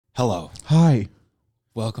Hello. Hi.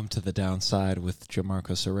 Welcome to The Downside with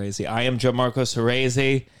Gianmarco Ceresi. I am Gianmarco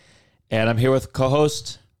Ceresi, and I'm here with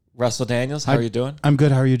co-host Russell Daniels. How are you doing? I'm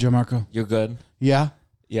good. How are you, Gianmarco? You're good? Yeah?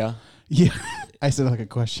 Yeah? Yeah. I said like a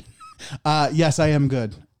question. Yes, I am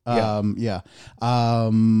good. Yeah. Yeah.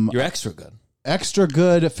 You're extra good. Extra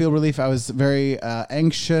good. Feel relief. I was very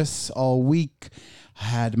anxious all week. I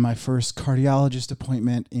had my first cardiologist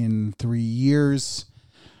appointment in 3 years.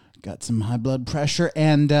 Got some high blood pressure,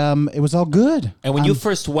 and it was all good. And when you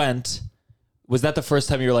first went, was that the first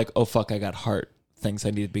time you were like, oh, fuck, I got heart things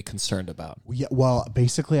I need to be concerned about? Yeah, well,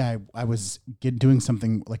 basically, I was doing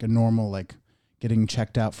something like a normal, like getting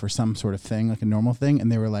checked out for some sort of thing, like a normal thing,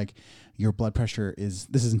 and they were like, your blood pressure is,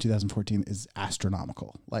 this is in 2014, is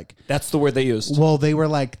astronomical. Like, That's the word they used. well, they kind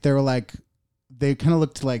of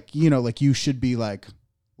looked like, you know, like you should be like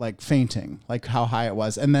fainting, like how high it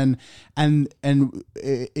was. And then, and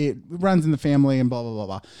it runs in the family and blah, blah, blah,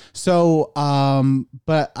 blah. So,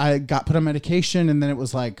 but I got put on medication, and then it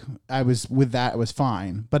was like, I was with that, it was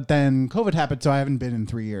fine. But then COVID happened. So I haven't been in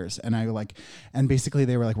 3 years, and and basically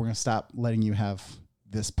they were like, we're going to stop letting you have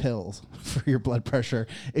this pill for your blood pressure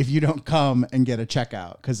if you don't come and get a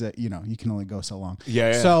checkout, because you know you can only go so long.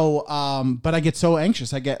 Yeah. So but I get so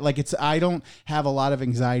anxious. I get like, I don't have a lot of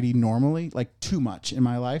anxiety normally, like too much in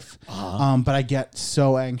my life. But I get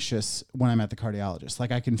so anxious when I'm at the cardiologist.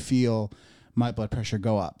 Like I can feel my blood pressure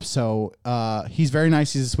go up. So he's very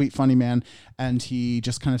nice. He's a sweet, funny man, and he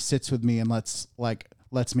just kind of sits with me and lets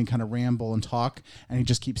me kind of ramble and talk, and he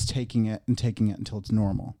just keeps taking it until it's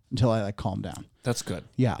normal, until I like calm down. That's good.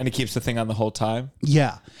 Yeah. And he keeps the thing on the whole time?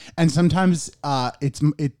 Yeah. And sometimes he's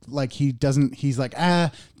like,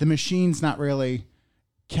 the machine's not really,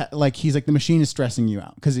 he's like, the machine is stressing you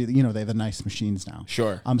out, because, you know, they have the nice machines now.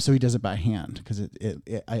 Sure. So he does it by hand, because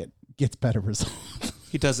it gets better results.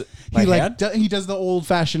 He does it by hand? He does the old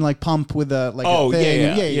fashioned like pump with a like Oh, a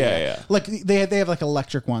thing. yeah. Like they have like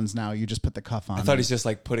electric ones now. You just put the cuff on. I thought he's just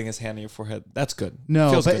like putting his hand on your forehead. That's good.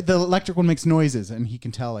 No, Feels but good. the electric one makes noises, and he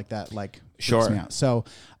can tell like that. Like Sure. freaks me out. So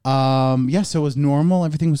so it was normal.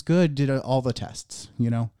 Everything was good. Did all the tests. You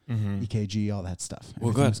know, EKG, all that stuff. Well,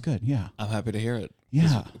 Everything good. was good. Yeah. I'm happy to hear it.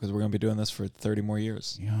 Yeah. Because we're going to be doing this for 30 more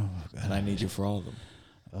years. Yeah. And I need you for all of them.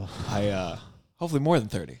 Hopefully more than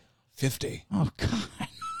 30. 50. Oh God.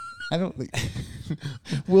 I don't think.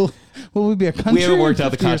 Will we be a country? We haven't worked out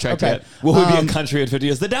the 50 years? contract Okay. yet. Will we be a country in 50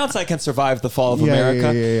 years? The Downside can survive the fall of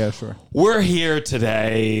America. Yeah, sure. We're here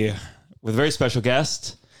today with a very special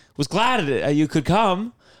guest. Was glad you could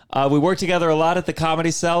come. We work together a lot at the Comedy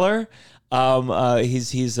Cellar.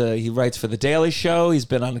 He writes for The Daily Show. He's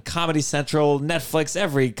been on Comedy Central, Netflix,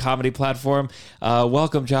 every comedy platform.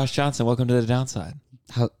 Welcome, Josh Johnson. Welcome to The Downside.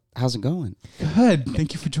 How's it going? Good.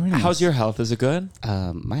 Thank you for joining us. How's your health? Is it good?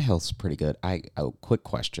 My health's pretty good. Quick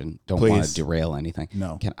question. Don't Please. want to derail anything.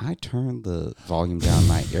 No. Can I turn the volume down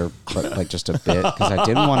my ear, but like just a bit? Because I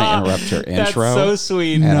didn't want to interrupt your intro. That's so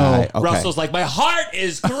sweet. And No. Russell's like, my heart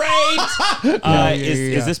is great.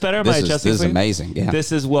 Is this better? Am I adjusting This is for you? amazing. Yeah.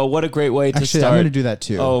 This is, well, what a great way to Actually, start. I'm going to do that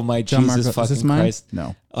too. Oh, my John Jesus Marco, is fucking this mine? Christ.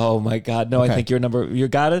 No. Oh, my God. No, Okay. I think your number, you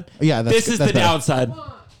got it? Yeah, that's This good. is That's The better. Downside.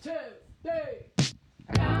 1, 2, 3.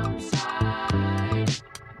 Downside.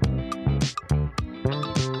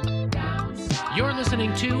 You're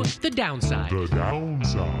listening to The Downside. The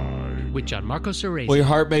Downside. With Gianmarco Ceresi. Well, your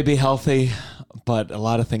heart may be healthy, but a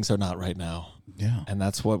lot of things are not right now. Yeah. And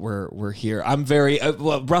that's what we're here. I'm very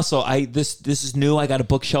Russell. This is new. I got a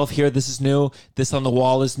bookshelf here. This is new. This on the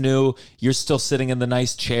wall is new. You're still sitting in the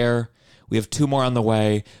nice chair. We have 2 more on the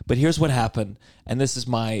way. But here's what happened, and this is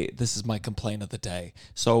my complaint of the day.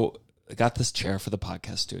 So I got this chair for the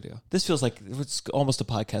podcast studio. This feels like it's almost a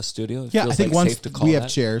podcast studio. It Yeah, feels I think like once safe to call we have that.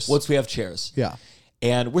 chairs. Once we have chairs. Yeah.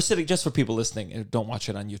 And we're sitting, just for people listening and don't watch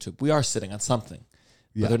it on YouTube, we are sitting on something,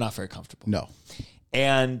 but Yeah. they're not very comfortable. No.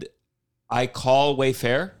 And I call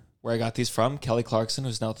Wayfair, where I got these from, Kelly Clarkson,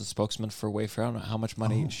 who's now the spokesman for Wayfair. I don't know how much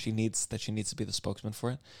money she needs to be the spokesman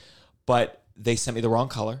for it. But they sent me the wrong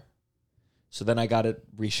color. So then I got it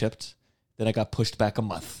reshipped. Then I got pushed back a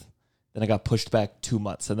month. Then I got pushed back 2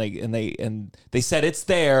 months, and they said it's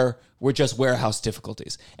there. We're just warehouse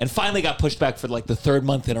difficulties, and finally got pushed back for like the 3rd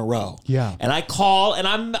month in a row. Yeah. And I call, and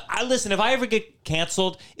I listen. If I ever get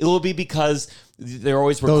canceled, it will be because they're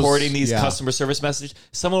always recording these yeah. customer service messages.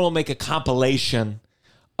 Someone will make a compilation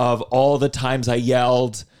of all the times I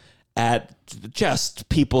yelled at just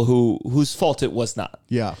people whose fault it was not.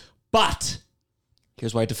 Yeah. But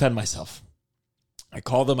here's why I defend myself. I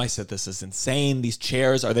called them. I said, this is insane. These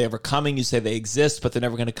chairs, are they ever coming? You say they exist, but they're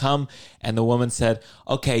never going to come. And the woman said,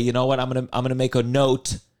 okay, you know what? I'm going to make a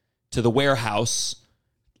note to the warehouse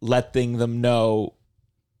letting them know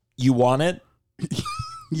you want it?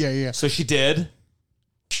 Yeah. So she did.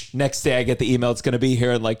 Next day I get the email. It's going to be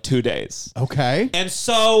here in like 2 days. Okay. And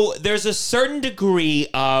so there's a certain degree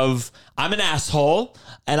of I'm an asshole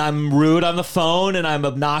and I'm rude on the phone and I'm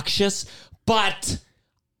obnoxious, but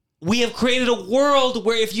we have created a world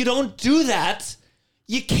where if you don't do that,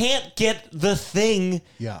 you can't get the thing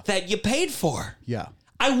that you paid for. Yeah.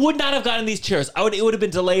 I would not have gotten these chairs. It would have been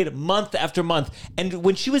delayed month after month. And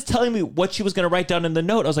when she was telling me what she was going to write down in the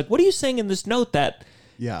note, I was like, what are you saying in this note that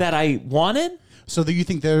I wanted? So do you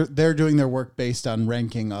think they're doing their work based on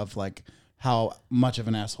ranking of like how much of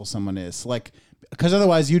an asshole someone is? Like, because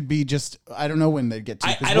otherwise you'd be just, I don't know when they'd get to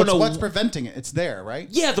you. I don't know. What's preventing it. It's there, right?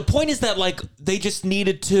 Yeah, the point is that like they just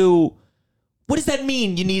needed to, what does that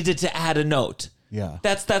mean? You needed to add a note. Yeah.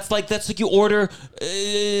 That's like you order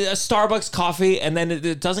a Starbucks coffee and then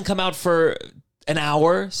it doesn't come out for an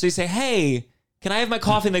hour. So you say, hey, can I have my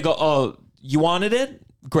coffee? And they go, oh, you wanted it?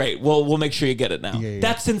 Great. Well, we'll make sure you get it now. Yeah.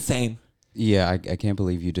 That's insane. Yeah, I can't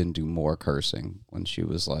believe you didn't do more cursing when she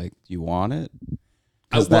was like, you want it?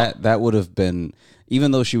 Because that would have been,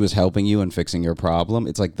 even though she was helping you and fixing your problem,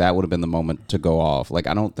 it's like that would have been the moment to go off. Like,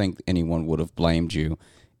 I don't think anyone would have blamed you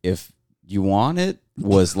if you want it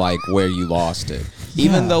was like where you lost it.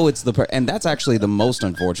 Even though it's and that's actually the most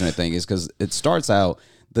unfortunate thing is because it starts out,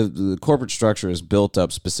 the corporate structure is built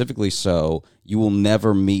up specifically so you will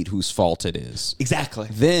never meet whose fault it is. Exactly.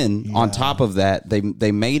 Then on top of that,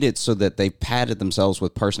 they made it so that they padded themselves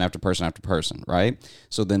with person after person after person, right?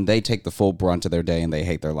 So then they take the full brunt of their day and they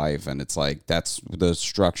hate their life, and it's like that's the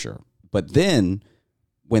structure. But then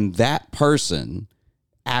when that person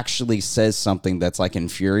actually says something that's like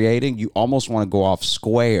infuriating, you almost want to go off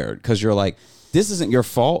squared because you're like, this isn't your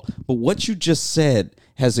fault, but what you just said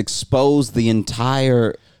has exposed the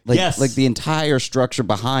entire like the entire structure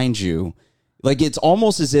behind you. Like it's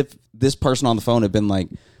almost as if this person on the phone had been like,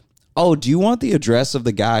 oh, do you want the address of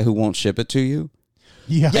the guy who won't ship it to you?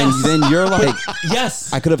 Yeah. And then you're like,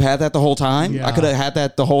 yes, I could have had that the whole time. Yeah. I could have had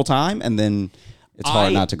that the whole time. And then it's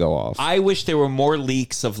hard not to go off. I wish there were more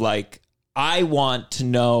leaks of like, I want to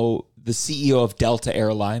know the CEO of Delta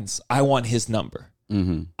Airlines. I want his number.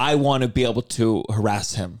 Mm-hmm. I want to be able to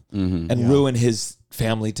harass him and ruin his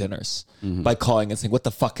family dinners by calling and saying, what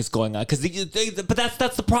the fuck is going on? Because but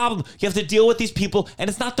that's the problem. You have to deal with these people and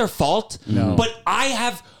it's not their fault. No. But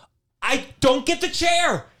I don't get the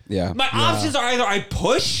chair. Yeah. My options are either I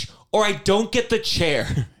push or I don't get the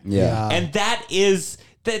chair. Yeah. And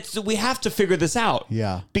we have to figure this out.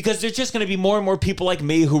 Yeah. Because there's just going to be more and more people like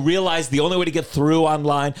me who realize the only way to get through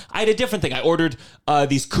online. I had a different thing. I ordered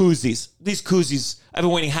these koozies. These koozies, I've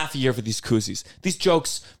been waiting half a year for these koozies. These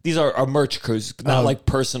jokes, these are merch koozies, not like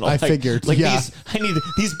personal. I figured. Like yeah.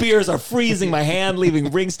 these beers are freezing my hand,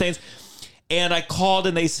 leaving ring stains. And I called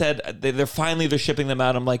and they said they're shipping them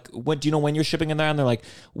out. I'm like, what? Do you know when you're shipping them out? And they're like,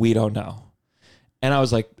 we don't know. And I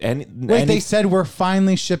was like, they said we're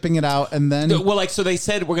finally shipping it out, and then so they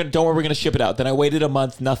said we're gonna ship it out. Then I waited a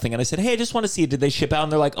month, nothing, and I said, hey, I just want to see, did they ship out?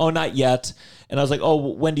 And they're like, oh, not yet. And I was like, oh,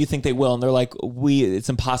 when do you think they will? And they're like, it's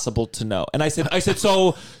impossible to know. And I said,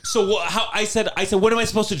 so how? I said, what am I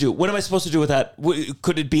supposed to do? What am I supposed to do with that?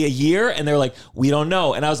 Could it be a year? And they're like, we don't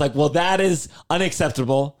know. And I was like, well, that is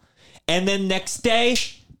unacceptable. And then next day,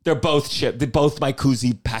 they're both shipped. Both my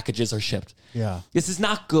koozie packages are shipped. Yeah, this is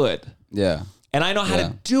not good. Yeah. And I know how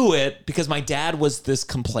to do it because my dad was this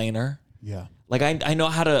complainer. Yeah. Like I know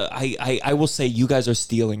how to, I will say, you guys are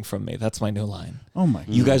stealing from me. That's my new line. Oh my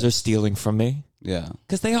God. You guys are stealing from me. Yeah.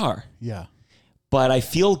 Because they are. Yeah. But I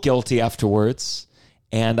feel guilty afterwards.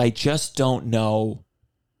 And I just don't know.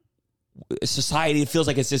 Society, it feels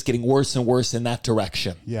like it's just getting worse and worse in that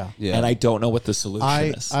direction. Yeah. Yeah. And I don't know what the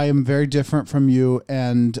solution is. I am very different from you,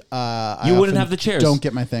 and you wouldn't have the chairs. Don't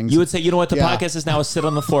get my things. You would say, you know what, the Yeah. podcast is now a sit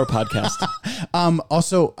on the floor podcast.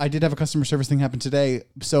 Also, I did have a customer service thing happen today.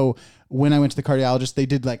 So when I went to the cardiologist, they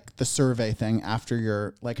did like the survey thing after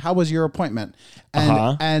your, like, how was your appointment?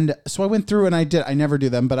 And and so I went through and I never do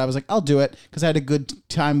them, but I was like, I'll do it because I had a good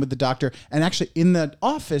time with the doctor. And actually in the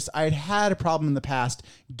office, I had a problem in the past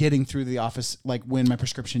getting through the office, like when my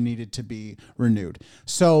prescription needed to be renewed.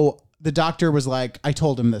 So the doctor was like, I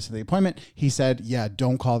told him this at the appointment. He said, yeah,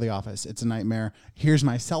 don't call the office. It's a nightmare. Here's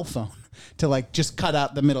my cell phone to like just cut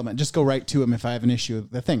out the middleman. Just go right to him if I have an issue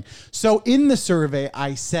with the thing. So in the survey,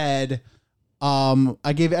 I said,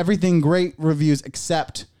 I gave everything great reviews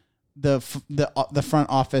except the front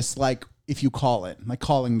office, like if you call it, like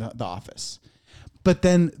calling the office. But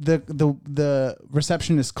then the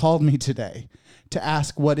receptionist called me today to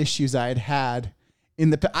ask what issues I had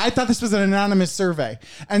I thought this was an anonymous survey,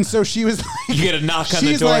 and so she was like, You get a knock on the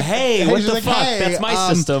she's door. like- Hey, what she's the like, fuck? "Hey, That's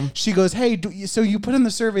my system. She goes, hey, so you put in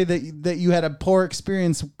the survey that you had a poor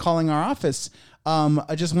experience calling our office.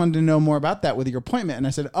 I just wanted to know more about that with your appointment. And I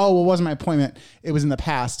said, oh, well, it wasn't my appointment. It was in the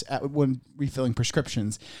past when refilling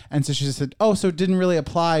prescriptions. And so she just said, oh, so it didn't really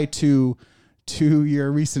apply to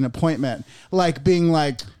your recent appointment. Like being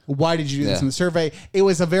like, why did you do this in the survey? It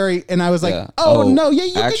was a very, and I was like, oh no, yeah,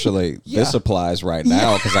 you actually, could, this applies right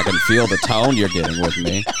now because I can feel the tone you're getting with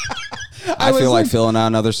me. I was feel like like- filling out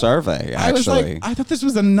another survey. I was Actually, like, I thought this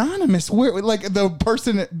was anonymous. Where, like the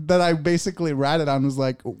person that I basically ratted on was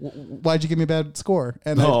like, "Why'd you give me a bad score?"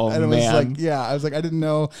 And and it was man. like, yeah, I was like, I didn't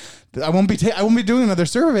know. I won't be doing another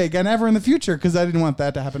survey again ever in the future because I didn't want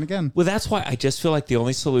that to happen again. Well, that's why I just feel like the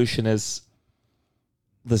only solution is,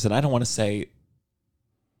 listen, I don't want to say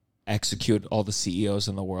execute all the CEOs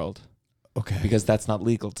in the world Okay. because that's not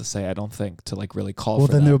legal to say, I don't think, to like really call Well,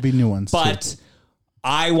 for then that. there will be new ones. But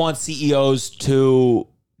I want CEOs to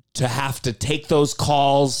have to take those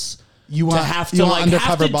calls. You want to have you to want like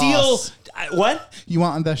have Undercover to Boss. deal. What? You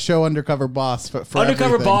want the show Undercover Boss for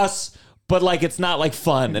Undercover everything. Boss, but like it's not like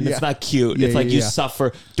fun and Yeah. it's not cute. Yeah, it's like yeah, you yeah.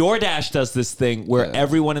 suffer. DoorDash does this thing where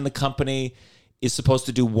everyone in the company is supposed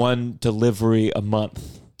to do one delivery a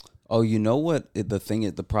month. oh, you know what?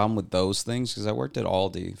 The problem with those things, because I worked at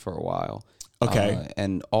Aldi for a while. Okay.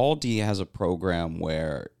 And Aldi has a program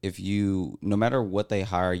where no matter what they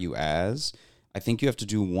hire you as, I think you have to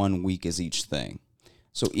do 1 week as each thing.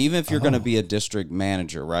 So even if you're going to be a district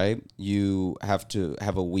manager, right, you have to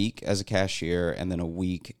have a week as a cashier and then a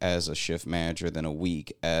week as a shift manager, then a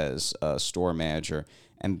week as a store manager,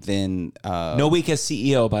 and then No week as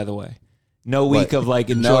CEO, by the way. No week What? of like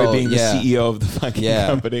enjoy No, being the yeah. CEO of the fucking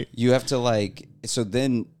company. You have to so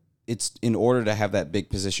then it's in order to have that big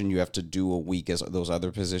position, you have to do a week as those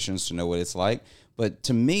other positions to know what it's like. But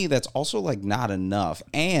to me, that's also like not enough.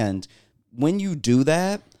 And when you do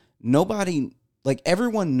that,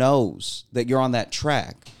 everyone knows that you're on that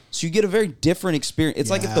track. So you get a very different experience. It's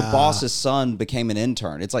like if the boss's son became an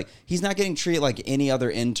intern. It's like he's not getting treated like any other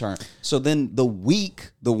intern. So then the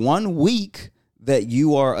 1 week that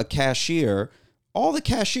you are a cashier, all the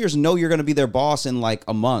cashiers know you're going to be their boss in like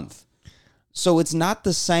a month. So it's not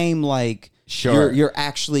the same like Sure. you're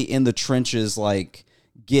actually in the trenches like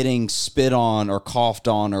getting spit on or coughed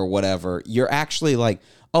on or whatever. You're actually like,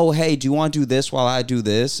 oh, hey, do you want to do this while I do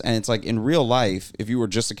this? And it's like in real life, if you were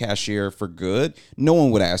just a cashier for good, no one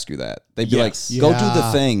would ask you that. They'd be Yes. like, go do the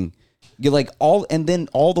Yeah. thing. You're like and then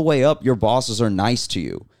all the way up, your bosses are nice to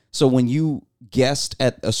you. So when you guest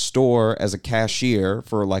at a store as a cashier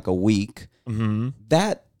for like a week,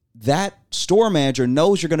 that store manager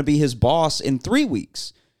knows you're going to be his boss in 3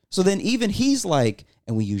 weeks. So then even he's like,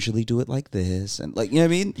 and we usually do it like this. And like, you know what I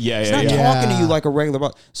mean? Yeah, He's yeah, not yeah. talking to you like a regular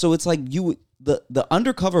boss. So it's like the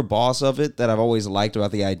undercover boss of it that I've always liked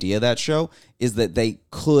about the idea of that show is that they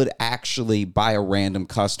could actually, by a random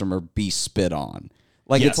customer, be spit on.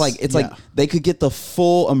 Like Yes. it's like they could get the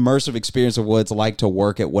full immersive experience of what it's like to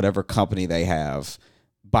work at whatever company they have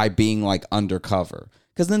by being like undercover.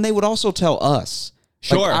 Because then they would also tell us.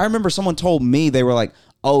 Like, Sure. I remember someone told me, they were like,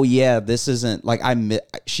 oh yeah, this isn't like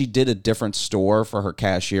she did a different store for her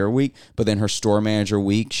cashier week, but then her store manager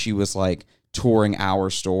week, she was like touring our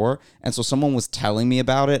store. And so someone was telling me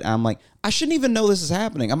about it. And I'm like, I shouldn't even know this is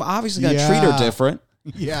happening. I'm obviously going to treat her Yeah. different.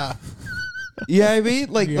 Yeah. You know what I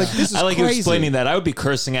mean? Like this is I like crazy. you explaining that. I would be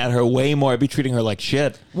cursing at her way more. I'd be treating her like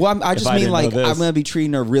shit. Well, I just I mean didn't like know this. I'm gonna be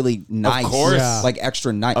treating her really nice, course. Yeah. like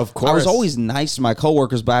extra nice. Of I was course. always nice to my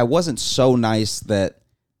coworkers, but I wasn't so nice that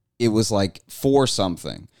it was like for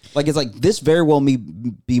something. Like it's like this very well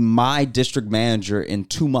be my district manager in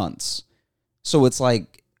 2 months. So it's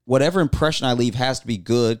like whatever impression I leave has to be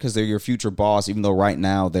good because they're your future boss, even though right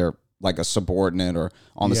now they're like a subordinate or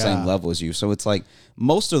on the same Yeah. level as you. So it's like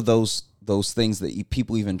most of those things that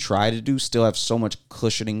people even try to do still have so much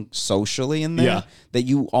cushioning socially in there Yeah. that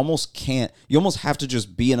you almost can't. You almost have to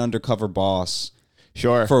just be an undercover boss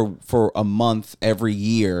Sure. for a month every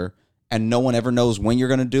year, and no one ever knows when you're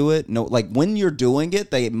going to do it. No, like when you're doing it,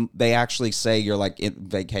 they actually say you're like in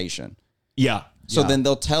vacation. yeah. So then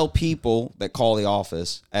they'll tell people that call the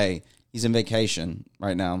office, hey, he's in vacation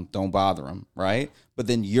right now. Don't bother him, right? But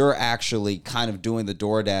then you're actually kind of doing the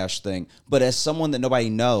DoorDash thing. But as someone that nobody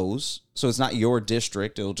knows, so it's not your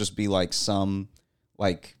district. It'll just be like some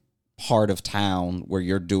like part of town where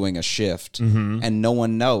you're doing a shift and no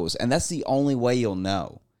one knows. And that's the only way you'll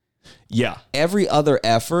know. Yeah. Every other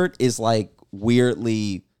effort is like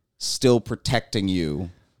weirdly still protecting you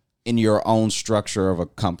in your own structure of a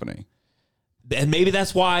company. And maybe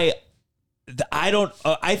that's why I don't.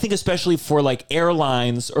 I think especially for like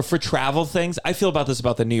airlines or for travel things, I feel about this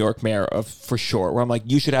about the New York mayor for sure. Where I'm like,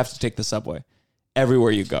 you should have to take the subway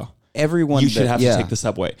everywhere you go. Everyone, You should have to take the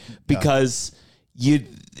subway because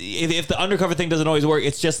if the undercover thing doesn't always work,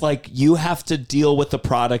 it's just like you have to deal with the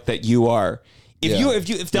product that you are.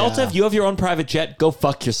 If Delta, if you have your own private jet, go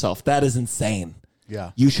fuck yourself. That is insane.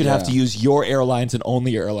 Yeah. You should have to use your airlines and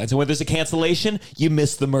only your airlines. And when there's a cancellation, you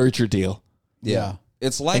miss the merger deal. Yeah.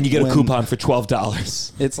 It's like And you get when- a coupon for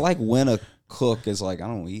 $12. It's like when a cook is like, I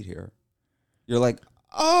don't eat here. You're like,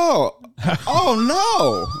 oh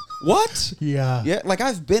no. What? Yeah. Yeah, like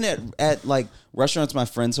I've been at like restaurants my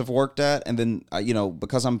friends have worked at, and then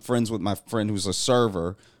because I'm friends with my friend who's a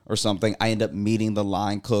server or something, I end up meeting the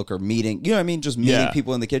line cook or meeting, you know what I mean, just meeting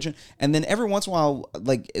people in the kitchen. And then every once in a while,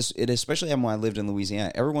 like it especially happened when I lived in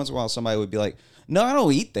Louisiana, every once in a while somebody would be like, no, I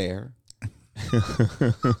don't eat there.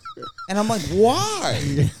 And I'm like,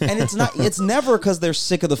 why? And it's never because they're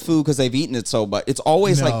sick of the food because they've eaten it so much. It's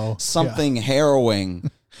always like something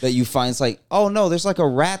harrowing that you find. It's like, oh no, there's like a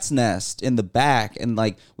rat's nest in the back, and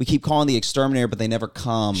like we keep calling the exterminator, but they never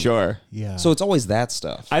come. Sure. Yeah. So it's always that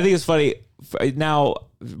stuff. I think it's funny. Now,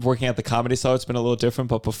 working at the Comedy Cellar, it's been a little different.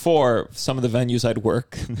 But before, some of the venues I'd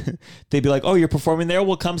work, they'd be like, oh, you're performing there?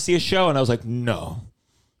 We'll come see a show. And I was like, no.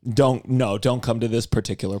 Don't come to this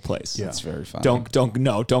particular place. Yeah. That's very fun. Don't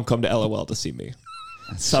come to LOL to see me.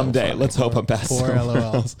 Someday, let's hope I'm past Poor somewhere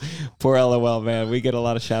LOL. else. Poor LOL, man. We get a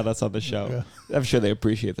lot of shout outs on the show. I'm sure they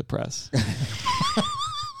appreciate the press.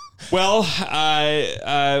 Well,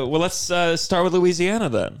 let's start with Louisiana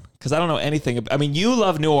then, because I don't know anything. I mean, you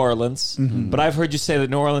love New Orleans, but I've heard you say that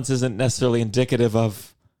New Orleans isn't necessarily indicative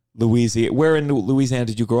of Louisiana. Where in Louisiana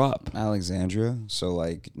did you grow up? Alexandria, so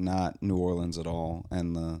like not New Orleans at all,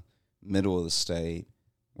 and the middle of the state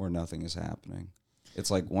where nothing is happening. It's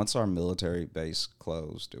like once our military base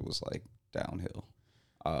closed, it was like downhill.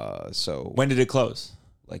 So When did it close?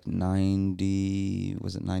 like 90,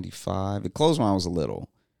 was it 95? It closed when I was little.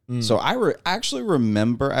 So I actually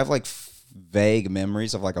remember, I have like vague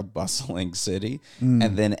memories of like a bustling city.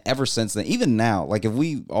 And then ever since then, even now, like if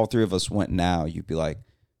we, all three of us went now, you'd be like,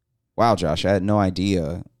 wow, Josh, I had no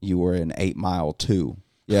idea you were in 8 Mile 2.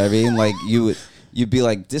 You know what I mean? Like you'd be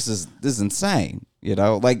like, this is insane. You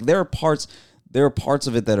know, like there are parts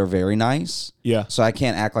of it that are very nice. Yeah. So I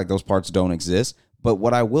can't act like those parts don't exist. But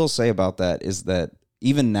what I will say about that is that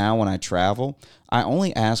even now when I travel, I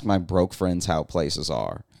only ask my broke friends how places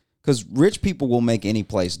are. Because rich people will make any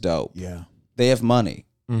place dope. Yeah. They have money,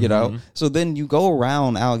 you know? So then you go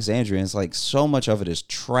around Alexandria and it's like so much of it is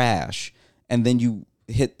trash. And then you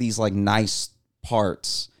hit these like nice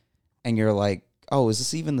parts and you're like, oh, is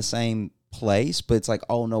this even the same place? But it's like,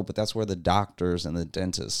 oh no, but that's where the doctors and the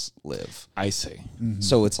dentists live. I see.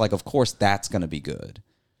 So it's like, of course that's going to be good.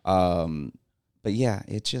 But yeah,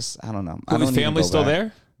 it's just, I don't know. I Is don't even family go still back.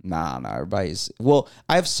 there? Nah, everybody's, well,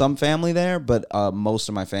 I have some family there, but most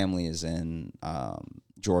of my family is in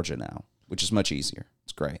Georgia now, which is much easier.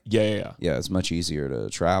 It's great. Yeah. Yeah, it's much easier to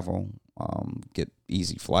travel, get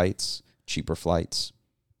easy flights, cheaper flights.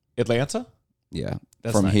 Atlanta? Yeah.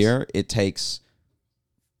 That's From nice. here, it takes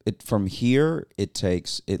at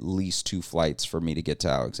least 2 flights for me to get to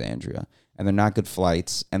Alexandria. And they're not good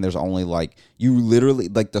flights. And there's only like, you literally,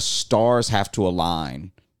 like the stars have to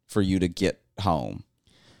align for you to get home.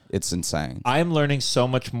 It's insane. I'm learning so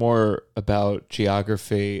much more about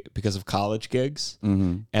geography because of college gigs.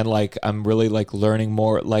 And like, I'm really like learning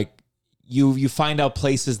more, like, you find out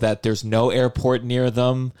places that there's no airport near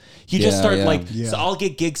them. You just start like, so I'll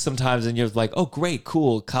get gigs sometimes and you're like, oh, great,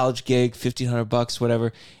 cool. College gig, $1,500,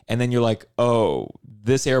 whatever. And then you're like, oh,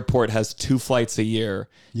 this airport has 2 flights a year.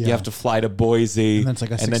 Yeah. You have to fly to Boise And that's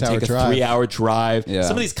like a and then 6-hour take a drive. 3-hour drive. Yeah.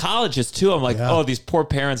 Some of these colleges too, I'm like, Yeah. oh, these poor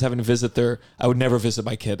parents having to visit I would never visit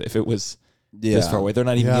my kid if it was this Yeah. far away. They're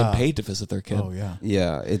not even Yeah. getting paid to visit their kid. Oh yeah.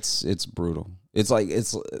 Yeah, it's brutal. It's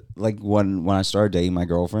like when I started dating my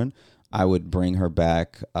girlfriend, I would bring her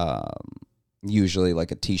back usually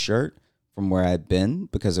like a T-shirt from where I'd been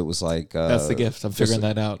because it was like That's the gift. I'm figuring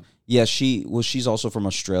that out. Yeah, she's also from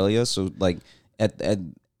Australia, so like at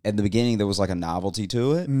the beginning there was like a novelty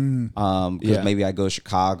to it, because maybe I go to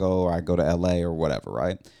Chicago or I go to LA or whatever,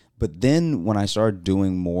 right? But then when I started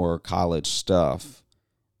doing more college stuff,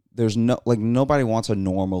 there's nobody wants a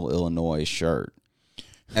normal Illinois shirt.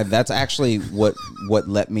 And that's actually what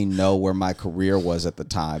let me know where my career was at the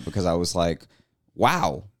time, because I was like,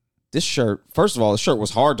 wow, this shirt, first of all, the shirt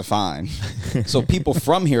was hard to find. So people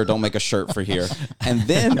from here don't make a shirt for here. And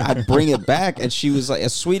then I'd bring it back and she was like,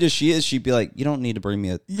 as sweet as she is, she'd be like, you don't need to bring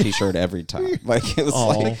me a T-shirt every time. Like it was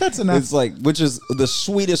like, That's enough. it's like, which is the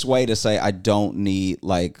sweetest way to say I don't need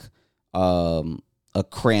like a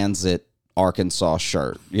Cransit Arkansas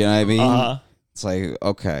shirt. You know what I mean? Uh-huh. It's like,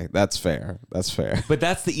 okay, that's fair. That's fair. But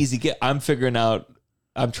that's the easy gift. I'm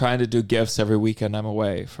trying to do gifts every weekend I'm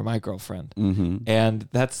away for my girlfriend. Mm-hmm. And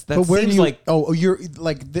that But where do seems you? like, You're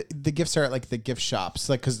like the gifts are at like the gift shops,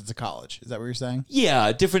 like because it's a college. Is that what you're saying?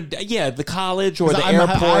 yeah, different, the college or 'Cause the I'm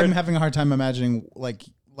airport. I'm having a hard time imagining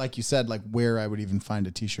like you said, like where I would even find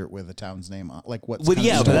a T-shirt with a town's name on. Like what's Well, kind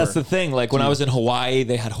of yeah, but store? that's the thing. Like when I was in Hawaii,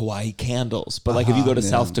 they had Hawaii candles. But like if you go to yeah.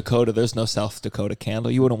 South Dakota, there's no South Dakota candle.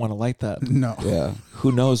 You wouldn't want to light that. No. Yeah.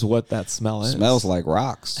 Who knows what that smell is? Smells like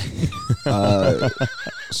rocks.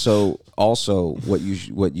 So also what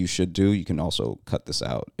you should do, you can also cut this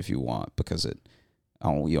out if you want because you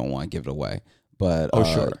don't want to give it away. But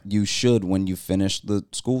sure. You should, when you finish the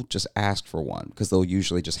school, just ask for one because they'll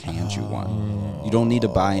usually just hand you one. You don't need to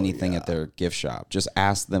buy anything at their gift shop. Just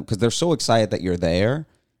ask them because they're so excited that you're there.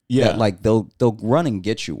 Yeah. that, like they'll run and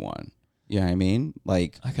get you one. You know what I mean?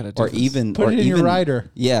 Like, I gotta do or this. even Put or it in even, your rider.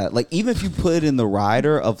 Yeah, like even if you put it in the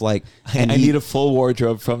rider of like, I and need a full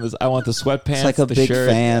wardrobe from this. I want the sweatpants, it's like a the big shirt.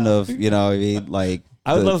 fan of, you know what I mean? Like,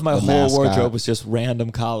 I would the- love my the whole mascot. wardrobe was just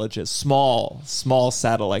random colleges, small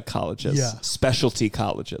satellite colleges, Yeah. specialty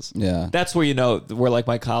colleges. Yeah. That's where where like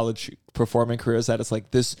my college performing career is at. It's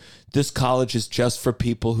like this college is just for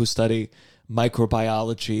people who study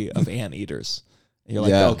microbiology of anteaters. And you're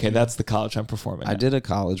like, Yeah. okay, that's the college I'm performing I at. did a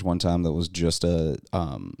college one time that was just a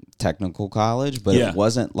technical college, but Yeah. it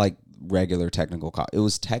wasn't like regular technical college. It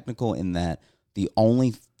was technical in that the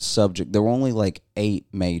only subject, there were only like 8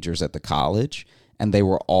 majors at the college, and they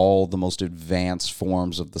were all the most advanced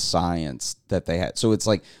forms of the science that they had. So it's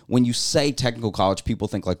like when you say technical college, people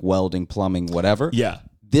think like welding, plumbing, whatever. Yeah.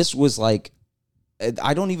 This was like,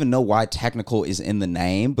 I don't even know why technical is in the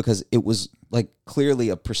name because it was like clearly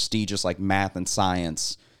a prestigious like math and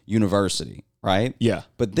science university, right? Yeah.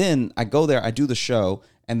 But then I go there, I do the show,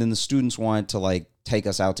 and then the students wanted to like take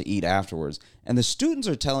us out to eat afterwards. And the students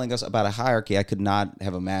are telling us about a hierarchy I could not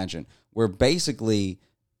have imagined, where basically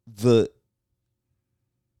the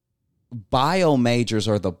bio majors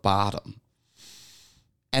are the bottom.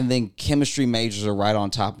 And then chemistry majors are right on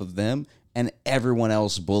top of them, and everyone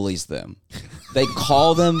else bullies them. They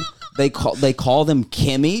call them they call them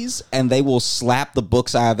Kimmies, and they will slap the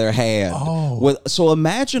books out of their hand. Oh. So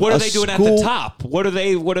imagine What a are they doing at school- the top? What are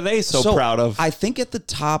they so proud of? I think at the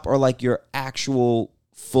top are like your actual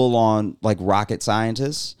full on like rocket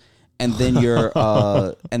scientists, and then your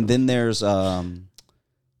and then there's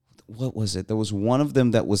what was it? There was one of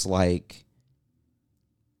them that was like,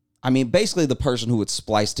 I mean, basically the person who would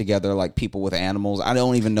splice together like people with animals. I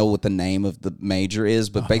don't even know what the name of the major is,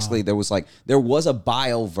 but basically there was a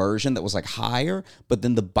bio version that was like higher, but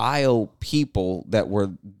then the bio people that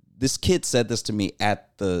were, this kid said this to me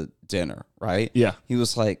at the dinner, right? Yeah. He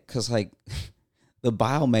was like, because like the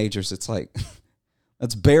bio majors, it's like,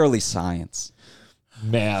 that's barely science.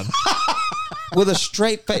 Man. With a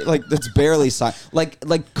straight face, like that's barely science.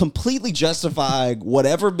 Like completely justifying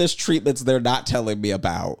whatever mistreatments they're not telling me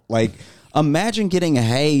about. Like imagine getting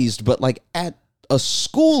hazed, but like at a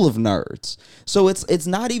school of nerds. So it's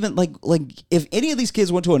not even like if any of these kids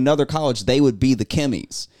went to another college, they would be the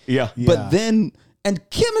Kimmies. Yeah. But then, and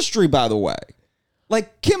chemistry, by the way,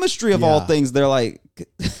 like chemistry of all Yeah. things, they're like,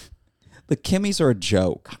 the Kimmies are a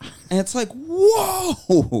joke. And it's like,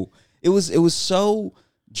 whoa. It was so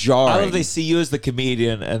jarring. I love they see you as the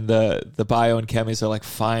comedian, and the bio and chemis are like,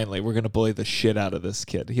 finally, we're gonna bully the shit out of this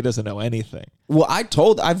kid. He doesn't know anything. Well, I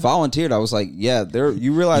volunteered. I was like, yeah,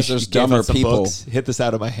 you realize there's You gave dumber out some people. books. Hit this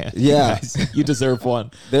out of my hand. Yeah. Guys, you deserve one.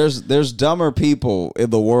 There's dumber people in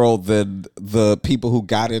the world than the people who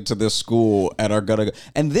got into this school and are gonna go.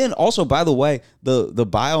 And then also, by the way, the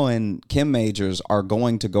bio and chem majors are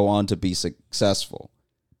going to go on to be successful.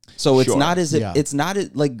 So it's Sure. not as if Yeah. it's not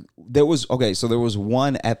like there was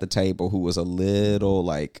one at the table who was a little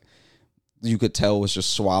like, you could tell was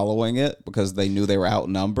just swallowing it because they knew they were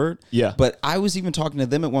outnumbered. Yeah. But I was even talking to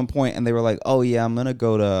them at one point and they were like, oh yeah, I'm going to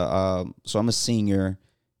go to, so I'm a senior.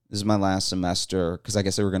 This is my last semester because I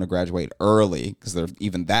guess they were going to graduate early because they're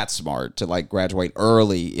even that smart to like graduate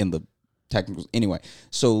early in the technical. Anyway,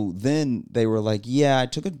 so then they were like, yeah, I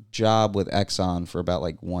took a job with Exxon for about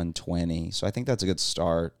like 120. So I think that's a good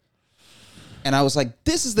start. And I was like,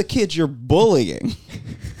 this is the kid you're bullying.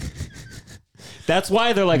 That's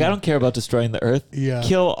why they're like, I don't care about destroying the earth. Yeah.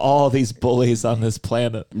 Kill all these bullies on this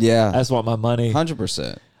planet. Yeah. I just want my money.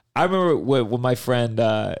 100%. I remember when my friend,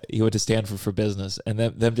 he went to Stanford for business, and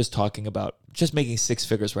them just talking about just making 6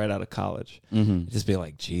 figures right out of college. Mm-hmm. Just being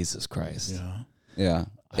like, Jesus Christ. Yeah.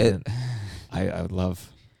 Yeah. I would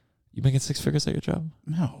love, you making 6 figures at your job?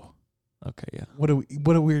 No. Okay, yeah. What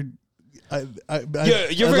a weird I You're very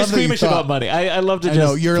love that you squeamish thought- about money. I love to I just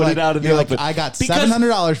know, you're put like- it out in you're the like, open. I got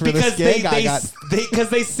 $700 for this gig. Because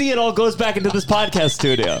they see it all goes back into this podcast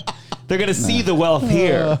studio. They're going to see the wealth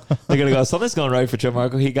here. They're going to go, something's going right for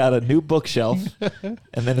Gianmarco. He got a new bookshelf, and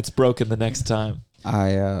then it's broken the next time.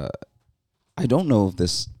 I don't know if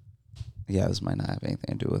this. Yeah, this might not have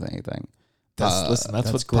anything to do with anything. Listen,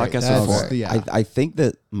 that's what great. podcasts That's- are for. yeah. I think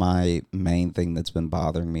that my main thing that's been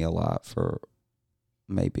bothering me a lot for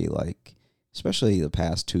maybe like, especially the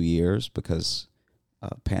past 2 years, because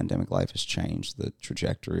pandemic life has changed the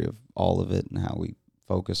trajectory of all of it and how we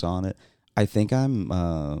focus on it. I think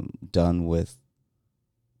I'm done with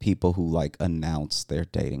people who like announce their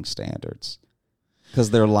dating standards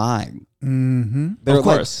because they're lying. Mm-hmm. They're Of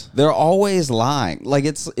course. like, they're always lying. Like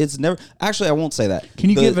it's never. Actually, I won't say that. Can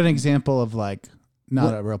you The- give an example of like not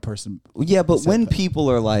What- a real person? Yeah, but said when that? people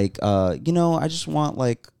are like, I just want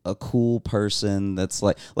like a cool person that's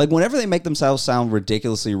like whenever they make themselves sound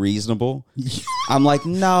ridiculously reasonable, I'm like,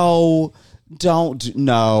 no,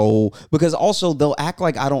 no, because also they'll act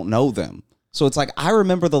like I don't know them. So it's like I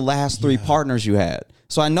remember the last 3 partners you had,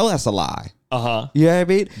 so I know that's a lie. Uh-huh. You know what I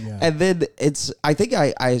mean? Yeah. And then I think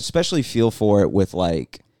I especially feel for it with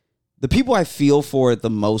like the people I feel for it the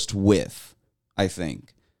most with, I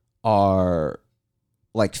think, are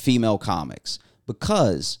like female comics,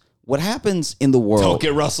 because what happens in the world. Don't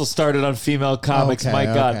get Russell started on female comics, Okay, my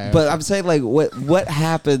God. okay. But I'm saying like what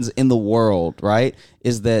happens in the world, right,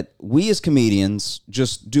 is that we as comedians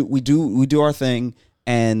just do our thing,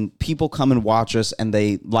 and people come and watch us, and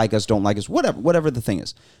they like us, don't like us, whatever the thing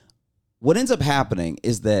is. What ends up happening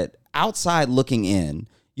is that outside looking in,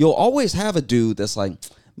 you'll always have a dude that's like,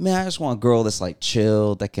 man, I just want a girl that's like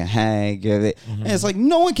chill, that can hang. And it's like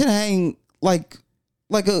no one can hang like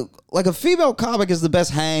a female comic is the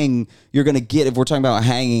best hang you're gonna get if we're talking about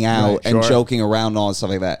hanging out Right, and sure. joking around and all that stuff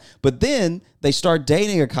like that. But then they start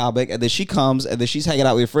dating a comic, and then she comes, and then she's hanging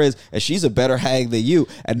out with your friends, and she's a better hang than you,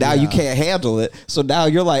 and now you can't handle it. So now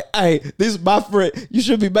you're like, hey, this is my friend. You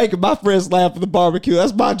should be making my friends laugh at the barbecue.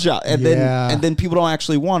 That's my job. And then people don't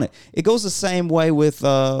actually want it. It goes the same way with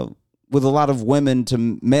a lot of women to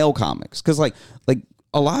male comics, because like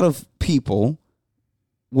a lot of people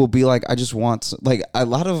will be like, I just want, like, a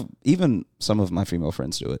lot of, even some of my female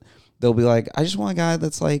friends do it. They'll be like, I just want a guy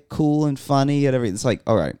that's like cool and funny and everything. It's like,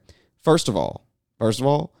 all right, first of all,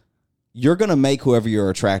 you're going to make whoever you're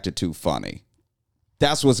attracted to funny.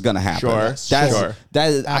 That's what's going to happen. Sure, sure.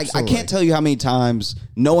 I can't tell you how many times,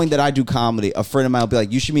 knowing that I do comedy, a friend of mine will be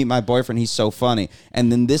like, you should meet my boyfriend. He's so funny. And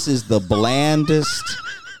then this is the blandest.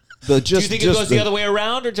 Do you think it goes the other way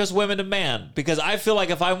around, or just women to man? Because I feel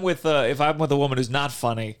like if I'm with a woman who's not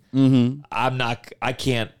funny, I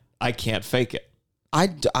can't fake it.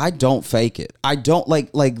 I don't fake it. I don't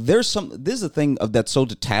like this is the thing that's so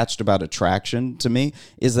detached about attraction to me,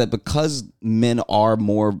 is that because men are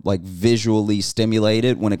more like visually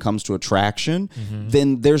stimulated when it comes to attraction,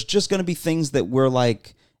 then there's just going to be things that we're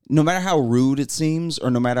like, no matter how rude it seems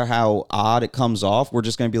or no matter how odd it comes off, we're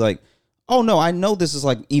just going to be like, oh no, I know this is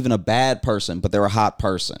like even a bad person, but they're a hot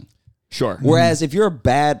person. Sure. Whereas if you're a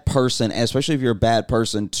bad person, especially if you're a bad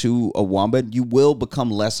person to a woman, you will become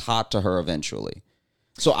less hot to her eventually.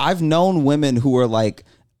 So I've known women who are like,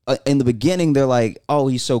 in the beginning, they're like, oh,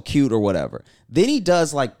 he's so cute or whatever. Then he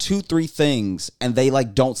does like 2-3 things and they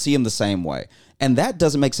like don't see him the same way. And that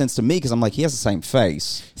doesn't make sense to me, because I'm like, he has the same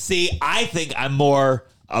face. See, I think I'm more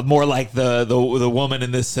like the woman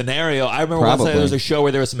in this scenario. I remember once Probably. there was a show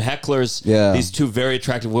where there were some hecklers. Yeah. These 2 very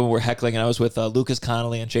attractive women were heckling, and I was with Lucas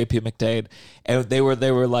Connolly and JP McDade, and they were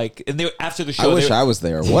like, and they were, after the show, I wish I was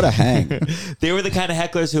there. What a hang. they were the kind of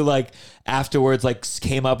hecklers who like afterwards like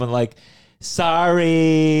came up and like,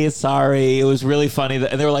 sorry, it was really funny,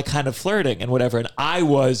 and they were like kind of flirting and whatever, and I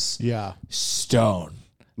was stoned.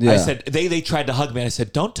 Yeah. I said they tried to hug me, and I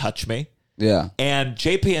said, don't touch me. Yeah. And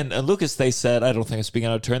JP and Lucas, they said, I don't think I'm speaking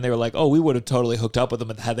out of turn, they were like, oh, we would have totally hooked up with them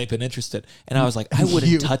had they been interested. And I was like, I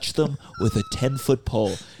wouldn't touch them with a 10-foot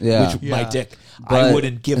pole, Yeah. which my dick. But- I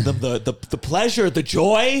wouldn't give them the pleasure, the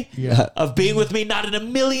joy of being with me, not in a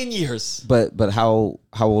million years. But how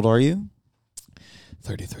old are you?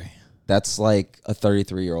 33. That's like a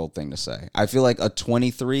 33-year-old thing to say. I feel like a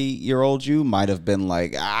 23-year-old you might have been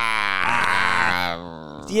like, Yeah,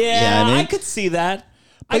 You know what I mean? I could see that.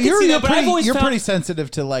 But I've pretty sensitive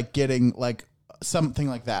to like getting like something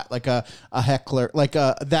like that, like a heckler, like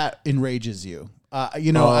that enrages you.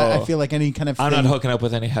 I feel like any kind of I'm thing, not hooking up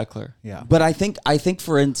with any heckler. Yeah. But I think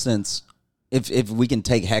for instance, if we can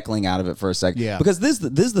take heckling out of it for a second, Yeah. because this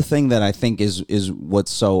is the thing that I think is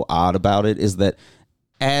what's so odd about it, is that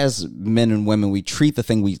as men and women, we treat the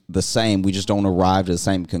thing the same. We just don't arrive at the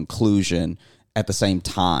same conclusion at the same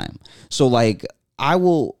time. So like I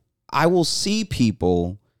will see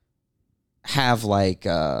people have like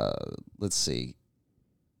let's see.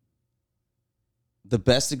 The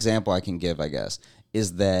best example I can give, I guess,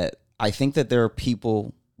 is that I think that there are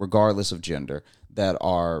people, regardless of gender, that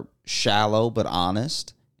are shallow but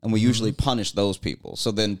honest, and we usually punish those people.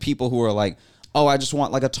 So then people who are like, oh, I just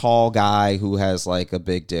want like a tall guy who has like a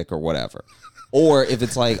big dick or whatever. Or if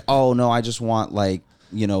it's like, oh no, I just want like,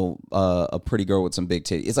 you know, a pretty girl with some big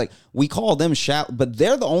titties. It's like we call them shallow, but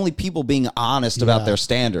they're the only people being honest about their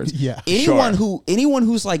standards. Yeah, anyone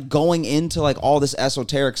who's like going into like all this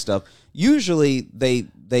esoteric stuff, usually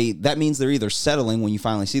that means they're either settling when you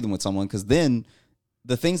finally see them with someone, because then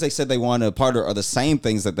the things they said they wanted apart are the same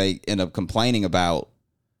things that they end up complaining about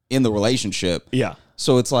in the relationship. Yeah.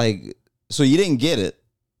 So it's like, so you didn't get it.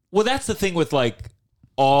 Well, that's the thing with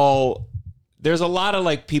there's a lot of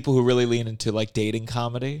like people who really lean into like dating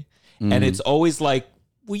comedy, and it's always like,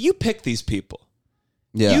 well, you pick these people.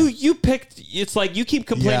 Yeah. You picked. It's like you keep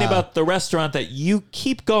complaining Yeah. about the restaurant that you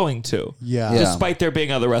keep going to. Yeah. Despite there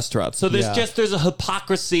being other restaurants. So there's a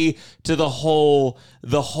hypocrisy to the whole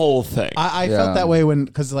thing. I felt that way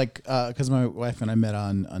because my wife and I met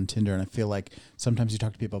on Tinder, and I feel like sometimes you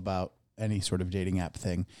talk to people about any sort of dating app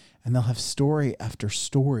thing, and they'll have story after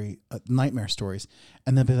story, nightmare stories,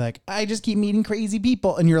 and they'll be like, I just keep meeting crazy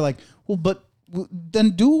people, and you're like, well, but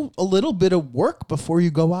then do a little bit of work before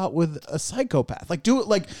you go out with a psychopath. Like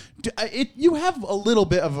you have a little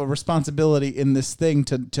bit of a responsibility in this thing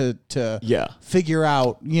to figure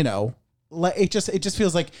out, you know. Like it just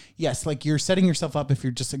feels like, yes, like you're setting yourself up if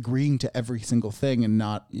you're just agreeing to every single thing and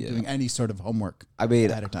not doing any sort of homework. I mean,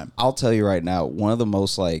 ahead of time. I'll tell you right now, one of the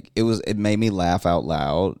most like it made me laugh out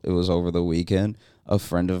loud. It was over the weekend. A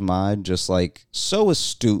friend of mine just like so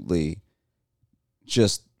astutely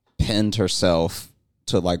just pinned herself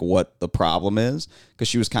to like what the problem is, because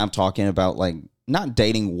she was kind of talking about like not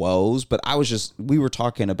dating woes, but we were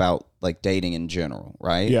talking about like dating in general,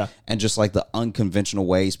 right? Yeah. And just like the unconventional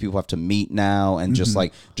ways people have to meet now, and just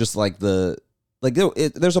like there's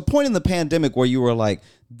a point in the pandemic where you were like,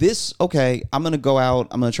 okay, I'm gonna go out,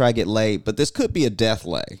 I'm gonna try to get laid, but this could be a death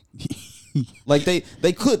lay. Like they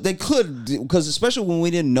could because especially when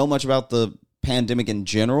we didn't know much about the pandemic in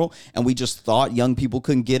general, and we just thought young people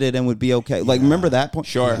couldn't get it and would be okay. Like, remember that point?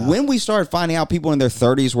 Sure. When we started finding out people in their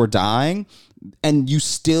 30s were dying, and you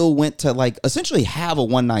still went to like essentially have a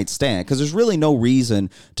one night stand, because there's really no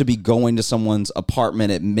reason to be going to someone's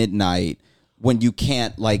apartment at midnight when you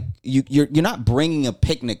can't, like, you're not bringing a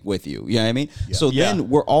picnic with you. You know what I mean? Yeah. So then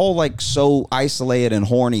we're all like so isolated and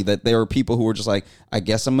horny that there are people who are just like, I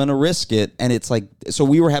guess I'm going to risk it. And it's like, so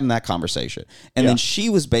we were having that conversation. And then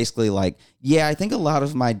she was basically like, yeah, I think a lot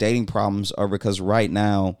of my dating problems are because right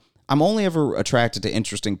now I'm only ever attracted to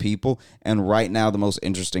interesting people. And right now the most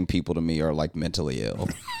interesting people to me are like mentally ill.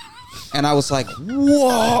 And I was like,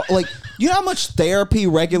 whoa, like, you know how much therapy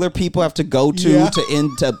regular people have to go to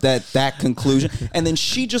end up that conclusion? And then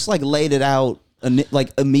she just like laid it out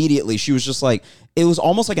like immediately. She was just like, it was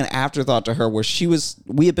almost like an afterthought to her, where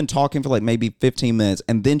we had been talking for like maybe 15 minutes.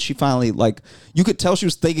 And then she finally, like, you could tell she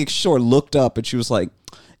was thinking, she sort of looked up and she was like,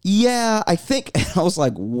 yeah, I think. And I was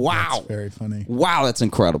like, wow. That's very funny. Wow, that's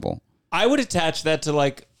incredible. I would attach that to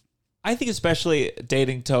like, I think especially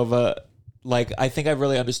dating Tova, like, I think I've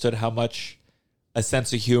really understood how much a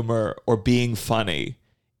sense of humor or being funny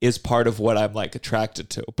is part of what I'm like attracted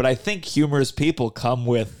to. But I think humorous people come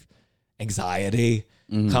with anxiety,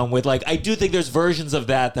 come with like, I do think there's versions of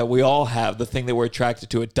that we all have. The thing that we're attracted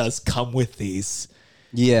to, it does come with these.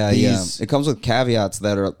 Yeah. It comes with caveats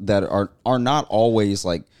that are not always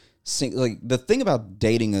like the thing about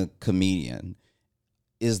dating a comedian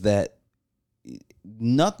is that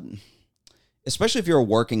nothing, especially if you're a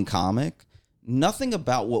working comic, nothing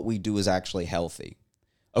about what we do is actually healthy.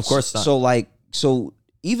 Of course not. So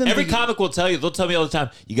even every comic will tell you, they'll tell me all the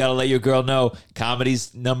time, you got to let your girl know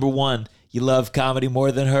comedy's number one. You love comedy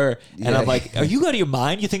more than her. And I'm like, are you out of your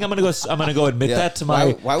mind? You think I'm going to go admit that to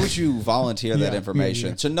my... Why would you volunteer that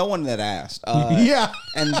information to no one that asked?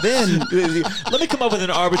 And then... Let me come up with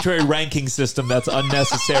an arbitrary ranking system that's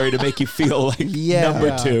unnecessary to make you feel like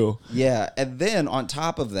number two. Yeah. And then on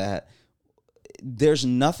top of that, there's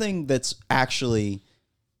nothing that's actually...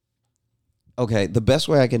 Okay, the best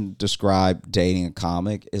way I can describe dating a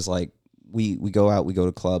comic is like, we go out, we go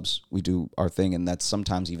to clubs, we do our thing, and that's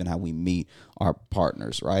sometimes even how we meet our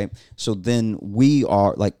partners, right? So then we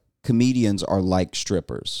are like, comedians are like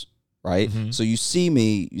strippers. right? So you see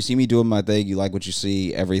me doing my thing, you like what you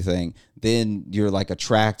see, everything. Then you're like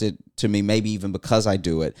attracted to me, maybe even because I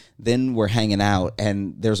do it. Then we're hanging out,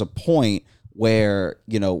 and there's a point where,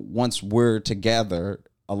 you know, once we're together,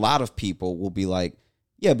 a lot of people will be like,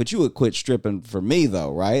 yeah, but you would quit stripping for me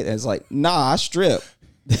though, right? And it's like, nah, I strip.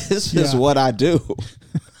 This is what I do.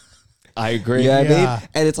 I agree. You know what I mean? Yeah.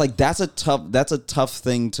 And it's like that's a tough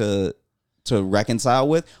thing to reconcile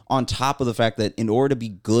with, on top of the fact that in order to be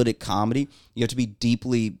good at comedy, you have to be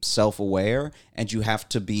deeply self-aware, and you have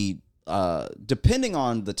to be depending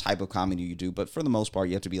on the type of comedy you do, but for the most part,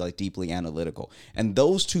 you have to be like deeply analytical. And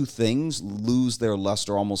those two things lose their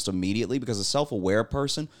luster almost immediately, because a self-aware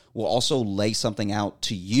person will also lay something out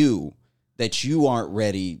to you that you aren't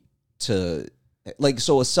ready to, like,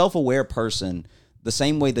 so a self-aware person, the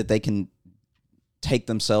same way that they can take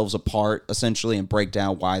themselves apart essentially and break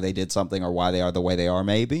down why they did something or why they are the way they are,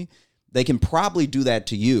 maybe they can probably do that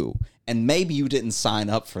to you, and maybe you didn't sign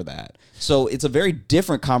up for that. So it's a very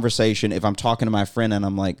different conversation if I'm talking to my friend and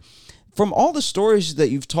I'm like, from all the stories that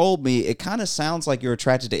you've told me, it kind of sounds like you're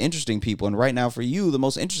attracted to interesting people, and right now for you, the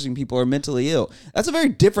most interesting people are mentally ill. That's a very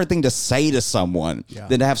different thing to say to someone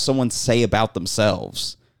than to have someone say about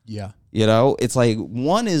themselves. Yeah. You know, it's like,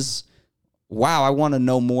 one is, wow, I want to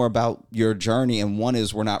know more about your journey, and one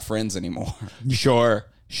is, we're not friends anymore. Sure.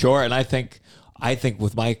 And I think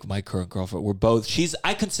with my current girlfriend, we're both,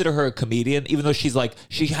 I consider her a comedian, even though she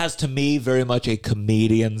has to me very much a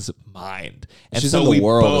comedian's mind. And She's so in the we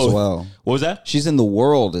world both, as well. What was that? She's in the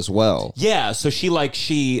world as well. Yeah. So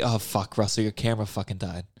oh fuck, Russell, your camera fucking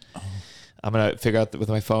died. I'm going to figure out with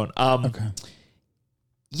my phone. Okay.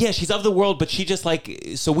 Yeah, she's of the world, but she just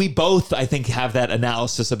so we both, I think, have that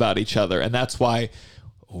analysis about each other, and that's why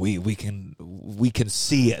we can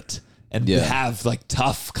see it and have like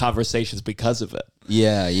tough conversations because of it.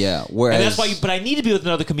 Yeah. Whereas, And that's why, but I need to be with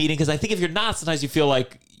another comedian, because I think if you're not, sometimes you feel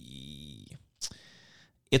like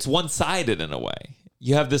it's one-sided in a way.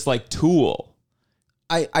 You have this like tool.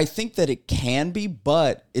 I think that it can be,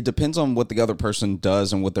 but it depends on what the other person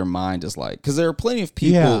does and what their mind is like. Because there are plenty of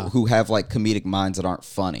people who have like comedic minds that aren't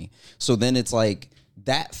funny. So then it's like,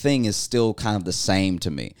 that thing is still kind of the same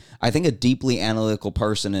to me. I think a deeply analytical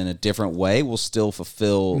person in a different way will still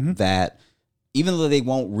fulfill that, even though they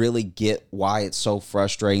won't really get why it's so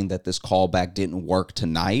frustrating that this callback didn't work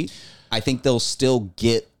tonight. I think they'll still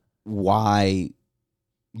get why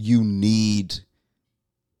you need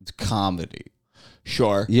comedy.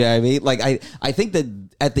 Sure. Yeah, I mean, like I think that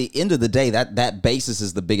at the end of the day, that basis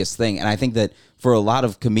is the biggest thing. And I think that for a lot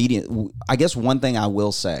of comedians, I guess one thing I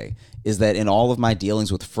will say is that in all of my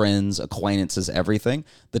dealings with friends, acquaintances, everything,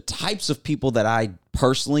 the types of people that I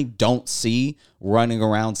personally don't see running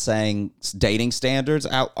around saying dating standards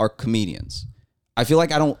out are comedians. I feel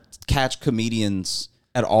like I don't catch comedians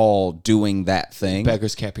at all doing that thing.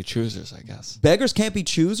 Beggars can't be choosers, I guess. Beggars can't be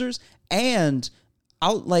choosers. And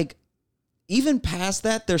even past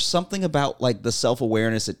that, there's something about like the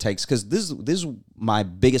self-awareness it takes, because this is my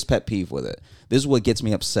biggest pet peeve with it. This is what gets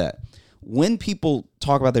me upset. When people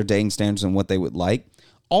talk about their dating standards and what they would like,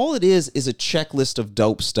 all it is a checklist of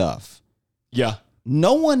dope stuff. Yeah.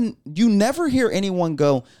 You never hear anyone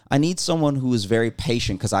go, I need someone who is very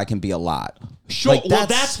patient because I can be a lot. Sure. Like, Well,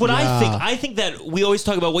 that's what I think. I think that we always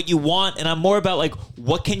talk about what you want, and I'm more about like,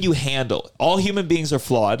 what can you handle? All human beings are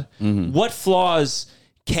flawed. What flaws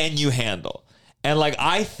can you handle? And like,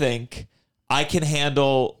 I think I can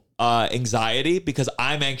handle anxiety because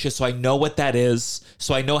I'm anxious, so I know what that is,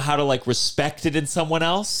 so I know how to like respect it in someone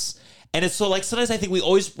else. And it's so like, sometimes I think we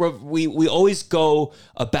always go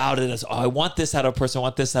about it as, oh, I want this out of a person, I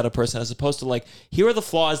want this out of a person, as opposed to like, here are the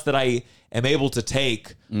flaws that I am able to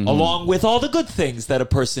take along with all the good things that a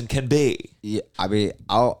person can be. Yeah, I mean,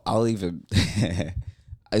 I'll even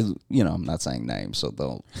I'm not saying names, so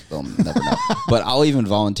they'll never know. But I'll even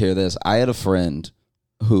volunteer this. I had a friend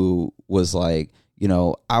who was like,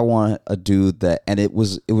 I want a dude that, and it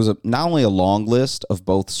was not only a long list of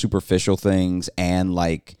both superficial things and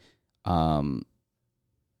like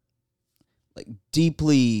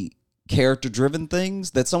deeply character-driven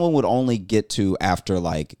things that someone would only get to after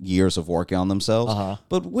like years of working on themselves.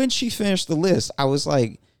 But when she finished the list, I was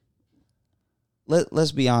like,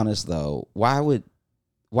 let's be honest though, why would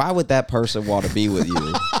that person want to be with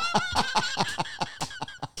you?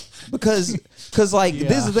 Because like,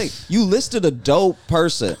 this is the thing. You listed a dope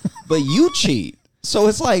person, but you cheat. So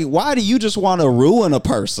it's like, why do you just want to ruin a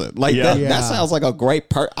person? Like, that sounds like a great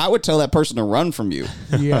I would tell that person to run from you.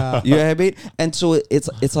 Yeah. You know what I mean? And so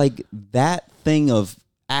it's like that thing of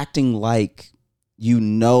acting like,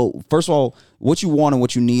 first of all, what you want and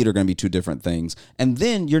what you need are going to be two different things. And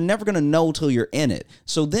then you're never going to know till you're in it.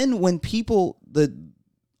 So then when people,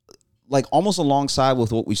 like almost alongside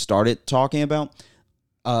with what we started talking about,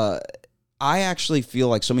 I actually feel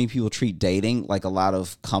like so many people treat dating like a lot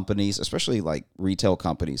of companies, especially like retail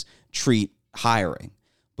companies, treat hiring.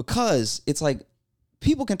 Because it's like,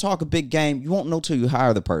 people can talk a big game. You won't know till you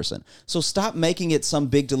hire the person. So stop making it some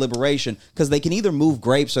big deliberation, because they can either move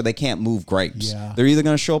grapes or they can't move grapes. Yeah. They're either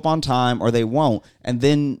going to show up on time or they won't. And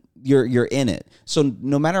then you're in it. So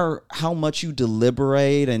no matter how much you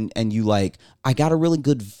deliberate and you like, I got a really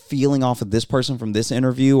good feeling off of this person from this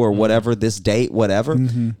interview or whatever, this date, whatever,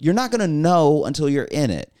 you're not going to know until you're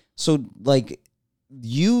in it. So like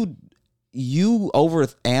you over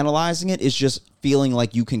analyzing it is just feeling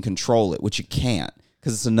like you can control it, which you can't,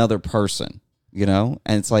 because it's another person, you know?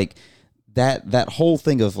 And it's like that whole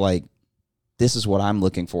thing of like, this is what I'm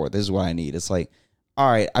looking for, this is what I need. It's like, all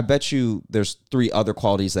right, I bet you there's 3 other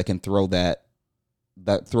qualities that can throw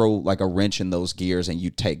throw like a wrench in those gears, and you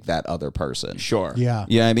take that other person. Sure. Yeah.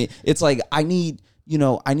 You know what I mean? It's like I need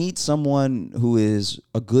someone who is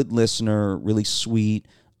a good listener, really sweet,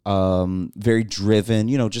 very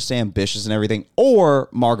driven, just ambitious and everything, or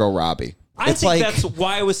Margot Robbie. I think that's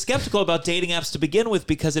why I was skeptical about dating apps to begin with,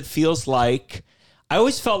 because it feels like I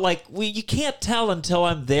always felt like you can't tell until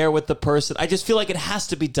I'm there with the person. I just feel like it has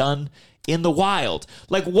to be done in the wild.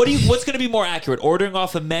 Like, what's going to be more accurate, ordering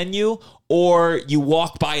off a menu, or you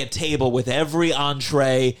walk by a table with every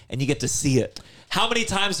entree and you get to see it? How many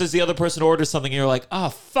times does the other person order something and you're like, oh,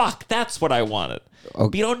 fuck, that's what I wanted? Okay.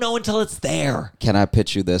 But you don't know until it's there. Can I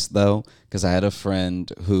pitch you this, though? Because I had a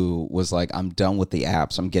friend who was like, I'm done with the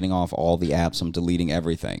apps. I'm getting off all the apps. I'm deleting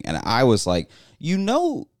everything. And I was like,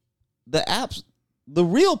 the apps, the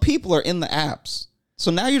real people are in the apps.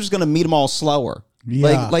 So now you're just going to meet them all slower.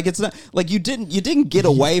 Yeah. Like it's not like you didn't get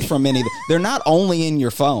away from any. They're not only in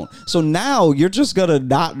your phone. So now you're just gonna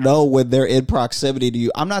not know when they're in proximity to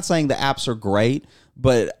you. I'm not saying the apps are great,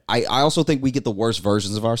 but I also think we get the worst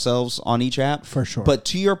versions of ourselves on each app. For sure. But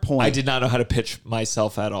to your point, I did not know how to pitch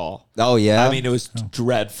myself at all. Oh yeah. I mean, it was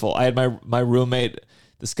dreadful. I had my roommate,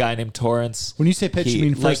 this guy named Torrance. When you say pitch, you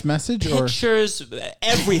mean first message or pictures,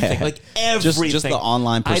 everything, like everything. Just the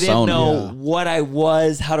online persona. I didn't know Yeah. what I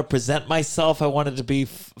was, how to present myself. I wanted to be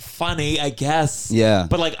funny, I guess. Yeah.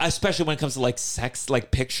 But like, especially when it comes to like sex,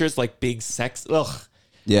 like pictures, like being sex. Ugh.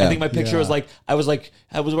 Yeah. I think my picture Yeah. was like I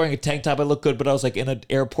was wearing a tank top. I looked good, but I was like in an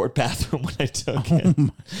airport bathroom when I took it.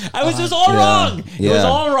 It was all wrong. It was Yeah.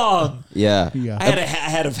 all wrong. yeah. Yeah. I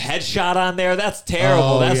had a headshot on there. That's terrible.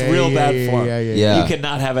 Oh, That's yeah, real yeah, bad yeah, form. Yeah. You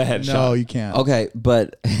cannot have a headshot. No, you can't. Okay,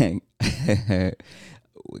 but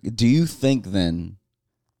do you think then?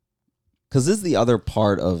 Because this is the other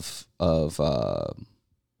part of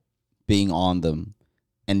being on them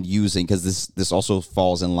and using, because this also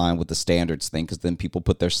falls in line with the standards thing, because then people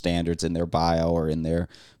put their standards in their bio or in their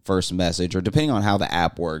first message, or depending on how the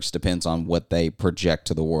app works, depends on what they project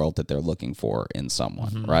to the world that they're looking for in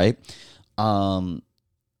someone, right? I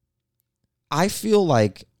feel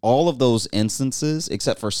like all of those instances,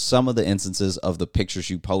 except for some of the instances of the pictures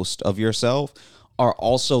you post of yourself, are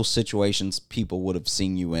also situations people would have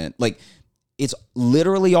seen you in. Like, it's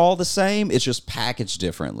literally all the same. It's just packaged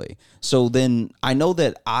differently. So then I know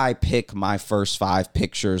that I pick my first 5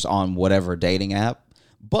 pictures on whatever dating app,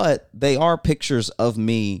 but they are pictures of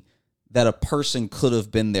me that a person could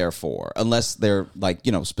have been there for, unless they're like,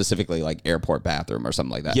 specifically like airport bathroom or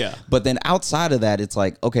something like that. Yeah. But then outside of that, it's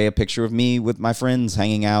like, okay, a picture of me with my friends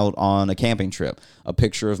hanging out on a camping trip, a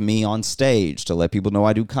picture of me on stage to let people know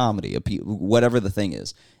I do comedy, whatever the thing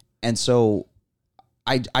is. And so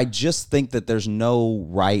I just think that there's no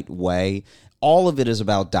right way. All of it is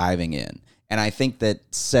about diving in. And I think that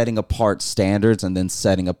setting apart standards and then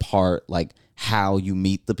setting apart like how you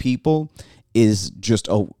meet the people is just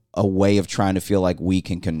a way of trying to feel like we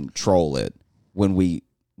can control it when we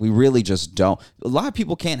really just don't. A lot of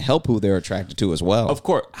people can't help who they're attracted to as well. Of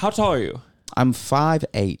course. How tall are you? I'm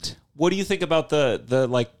 5'8". What do you think about the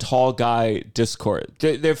like tall guy discord?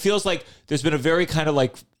 There feels like there's been a very kind of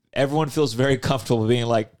like everyone feels very comfortable being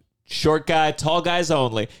like short guy, tall guys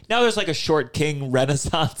only. Now there's like a short king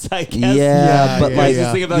renaissance, I guess. Yeah, but like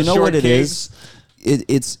This thing about you know short what it kings.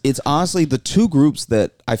 is? It's honestly the two groups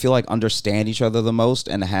that I feel like understand each other the most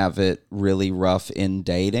and have it really rough in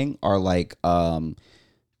dating are like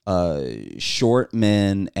short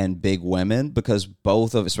men and big women, because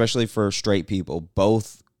both of, especially for straight people,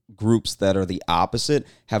 both groups that are the opposite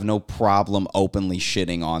have no problem openly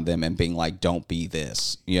shitting on them and being like, don't be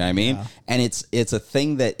this. You know what I mean? Yeah. And it's a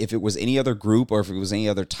thing that if it was any other group or if it was any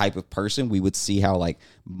other type of person, we would see how like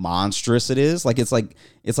monstrous it is. Like it's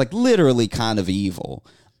like literally kind of evil.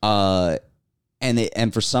 And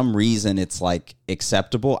for some reason it's like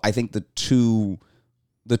acceptable. I think the two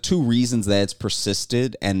reasons that it's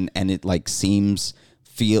persisted and it like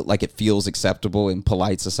it feels acceptable in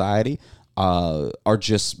polite society are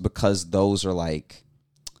just because those are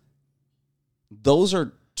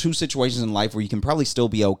two situations in life where you can probably still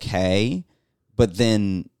be okay, but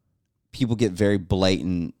then people get very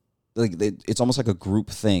blatant. Like it's almost like a group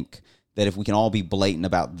think that if we can all be blatant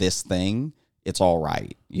about this thing, it's all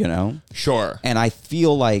right, you know? Sure. And I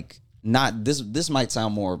feel like not this might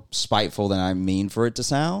sound more spiteful than I mean for it to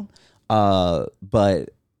sound, but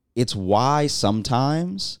it's why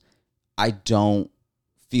sometimes I don't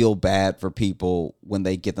feel bad for people when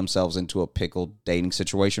they get themselves into a pickle dating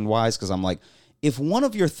situation wise, because I'm like, if one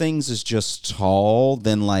of your things is just tall,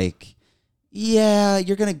 then like, yeah,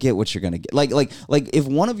 you're gonna get what you're gonna get. Like if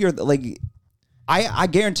one of your I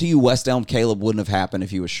guarantee you West Elm Caleb wouldn't have happened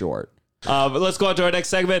if he was short. But let's go on to our next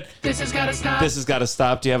segment. This has got to stop. This has got to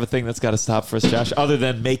stop. Do you have a thing that's got to stop for us, Josh, other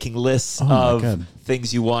than making lists of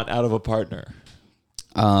things you want out of a partner?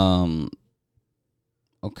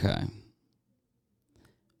 Okay.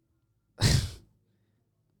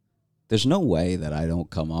 There's no way that I don't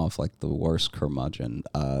come off like the worst curmudgeon.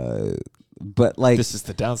 But like this is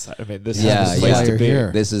the downside. I mean, this is the place to be.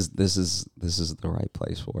 Here. This is the right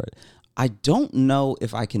place for it. I don't know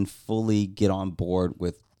if I can fully get on board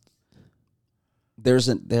with. There's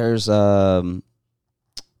how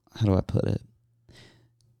do I put it?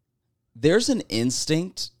 There's an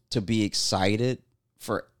instinct to be excited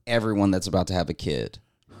for everyone that's about to have a kid.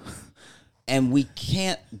 And we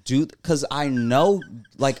can't do, because I know,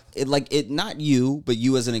 not you, but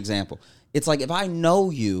you as an example. It's like if I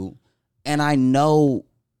know you and I know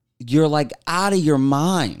you're like out of your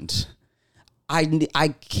mind, I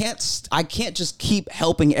can't just keep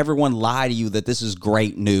helping everyone lie to you that this is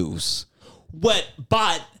great news. But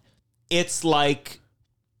it's like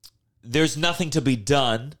there's nothing to be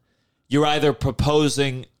done. You're either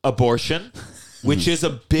proposing abortion, which is a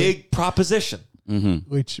big proposition.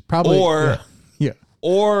 Mm-hmm. Which probably,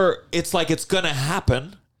 or it's like it's gonna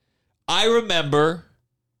happen. I remember.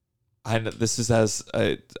 I know this is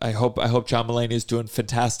I hope John Mulaney is doing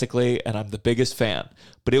fantastically, and I'm the biggest fan.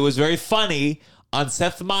 But it was very funny on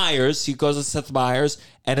Seth Meyers. He goes to Seth Meyers,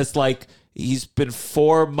 and it's like he's been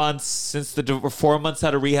 4 months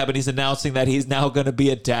out of rehab, and he's announcing that he's now going to be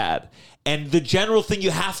a dad. And the general thing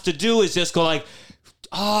you have to do is just go like,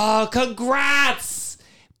 "Oh, congrats!"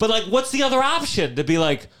 But like, what's the other option? To be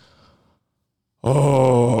like,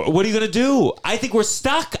 oh, what are you going to do? I think we're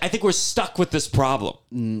stuck. I think we're stuck with this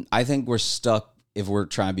problem. I think we're stuck if we're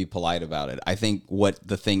trying to be polite about it. I think what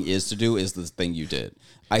the thing is to do is the thing you did.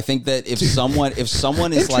 I think that if someone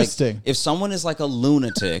is like a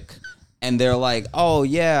lunatic and they're like, oh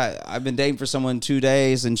yeah, I've been dating for someone 2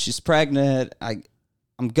 days and she's pregnant,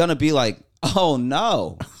 I'm going to be like, oh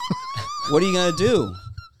no, what are you going to do?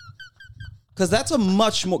 Because that's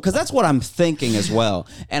that's what I'm thinking as well.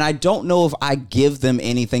 And I don't know if I give them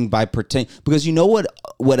anything by pretending, because you know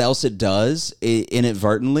what else it does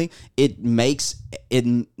inadvertently? It makes it,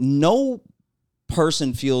 no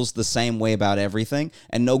person feels the same way about everything,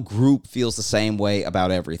 and no group feels the same way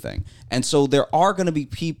about everything. And so there are going to be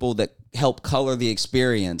people that help color the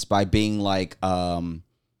experience by being like, oh,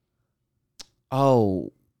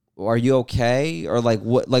 are you okay? Or like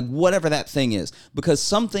whatever that thing is, because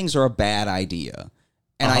some things are a bad idea.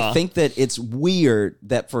 And I think that it's weird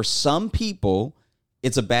that for some people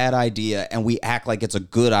it's a bad idea and we act like it's a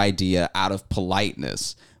good idea out of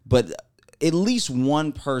politeness. But at least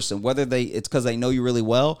one person, whether it's because they know you really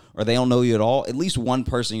well or they don't know you at all, at least one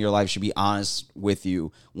person in your life should be honest with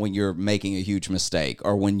you when you're making a huge mistake,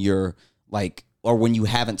 or when you're like, or when you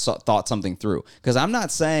haven't thought something through. Because I'm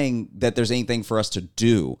not saying that there's anything for us to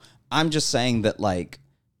do. I'm just saying that, like,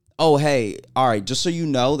 oh, hey, all right, just so you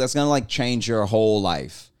know, that's going to, like, change your whole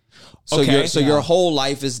life. So, your whole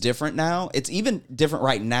life is different now. It's even different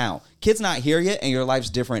right now. Kid's not here yet, and your life's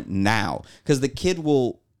different now. Because the kid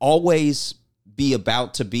will always be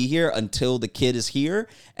about to be here until the kid is here,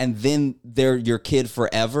 and then they're your kid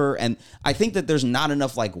forever. And I think that there's not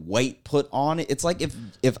enough like weight put on it. It's like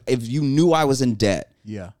if you knew I was in debt,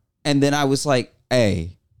 yeah, and then I was like,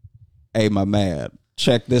 hey my man,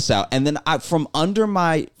 check this out. And then from under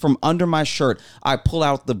my shirt, I pull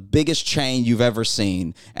out the biggest chain you've ever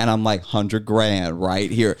seen, and I'm like, $100,000 right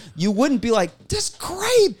here. You wouldn't be like, "That's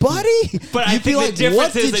great, buddy." But I You'd be think like, the difference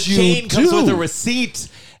 "What is the did you chain comes do?" with a receipt,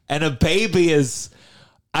 and a baby is.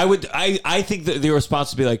 I think that the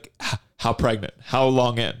response would be like, how pregnant? How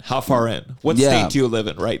long in? How far in? What Yeah. state do you live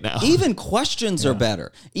in right now? Even questions are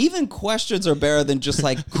better. Even questions are better than just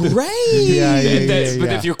like, great. But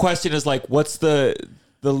if your question is like, what's the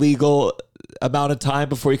legal amount of time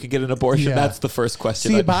before you can get an abortion? Yeah. That's the first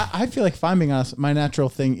question. See, but I feel like, if I'm being honest, my natural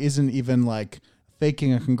thing isn't even like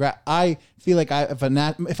faking a congrat. I feel like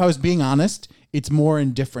if I was being honest, it's more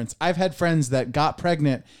indifference. I've had friends that got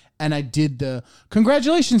pregnant and I did the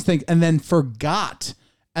congratulations thing and then forgot.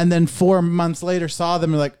 And then 4 months later saw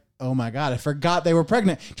them and like, oh my God, I forgot they were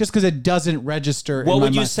pregnant, just because it doesn't register. What in my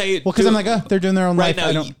would you mind. say? Well, because I'm like, they're doing their own right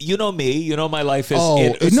life. now, you know me. You know my life is. Oh,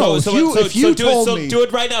 no, if you told me. do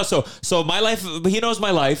it right now. So my life. He knows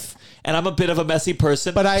my life, and I'm a bit of a messy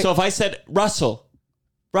person. But so if I said Russell,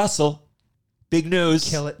 big news.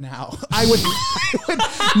 Kill it now. I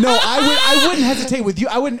wouldn't hesitate with you.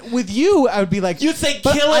 I would be like, You'd say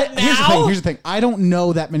but kill it Here's the now? thing. I don't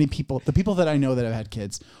know that many people. The people that I know that have had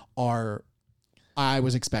kids I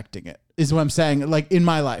was expecting it, is what I'm saying. Like, in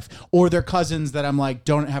my life, or their cousins that I'm like,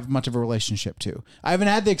 don't have much of a relationship to. I haven't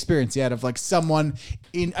had the experience yet of like someone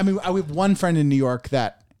we have one friend in New York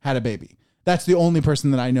that had a baby. That's the only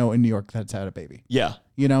person that I know in New York that's had a baby. Yeah.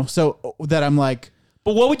 So that I'm like,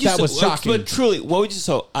 But what would you? That was shocking. But truly, what would you?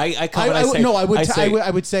 So I come and I I say no. I would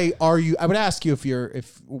say, say, are you? I would ask you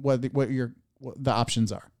what the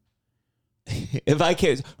options are. if I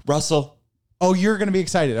can't, Russell, Oh, you're going to be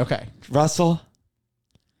excited. Okay. Russell,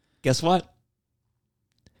 guess what?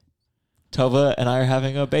 Tova and I are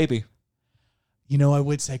having a baby. You know, I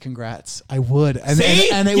would say congrats. I would, and See?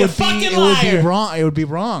 and it You would be fucking it would be liar. wrong. It would be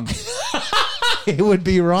wrong. It would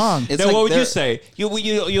be wrong. It's Now, like what would they're- you say? You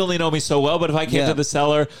only know me so well, but if I came Yeah. to the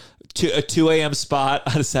cellar to a 2 a.m. spot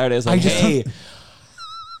on a Saturday, I was like, I just- hey,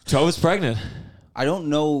 Tova's pregnant. I don't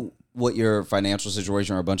know what your financial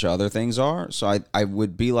situation or a bunch of other things are. So I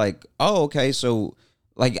would be like, oh, okay. So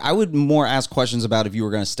like I would more ask questions about if you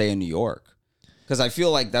were going to stay in New York. Because I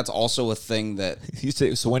feel like that's also a thing that You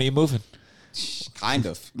say, so when are you moving? kind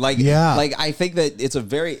of like, Yeah. like I think that it's a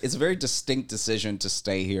very distinct decision to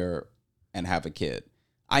stay here and have a kid.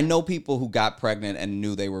 I know people who got pregnant and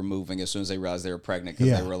knew they were moving as soon as they realized they were pregnant because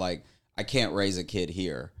Yeah. they were like, I can't raise a kid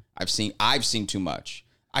here. I've seen too much.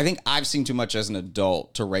 I think I've seen too much as an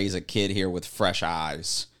adult to raise a kid here with fresh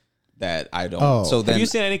eyes that I don't. Oh. So then Have you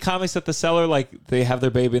seen any comics at the cellar? Like they have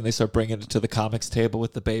their baby and they start bringing it to the comics table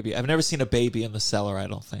with the baby. I've never seen a baby in the cellar, I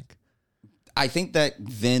don't think. I think that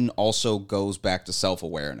then also goes back to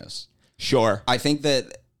self-awareness. Sure. I think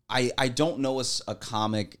that I don't know a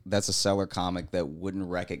comic that's a seller comic that wouldn't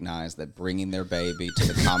recognize that bringing their baby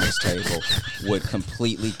to the comics table would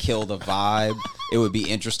completely kill the vibe. It would be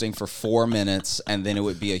interesting for 4 minutes, and then it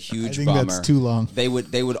would be a huge I think bummer. that's too long. They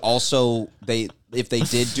would also if they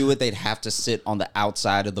did do it, they'd have to sit on the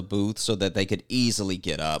outside of the booth so that they could easily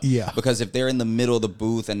get up. Yeah. Because if they're in the middle of the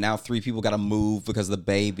booth and now 3 people got to move because the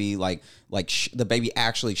baby the baby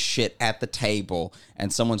actually shit at the table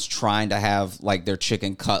and someone's trying to have like their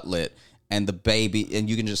chicken cutlet and the baby and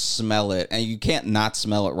you can just smell it and you can't not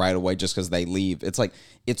smell it right away just because they leave. It's like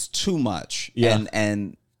it's too much. Yeah.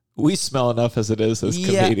 And We smell enough as it is as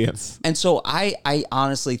Yeah. comedians. and so I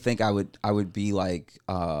honestly think I would be like,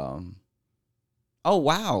 oh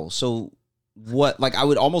wow, so what? Like I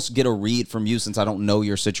would almost get a read from you since I don't know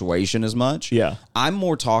your situation as much. Yeah. I'm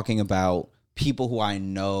more talking about people who I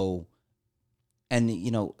know, and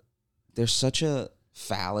there's such a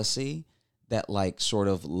fallacy that like sort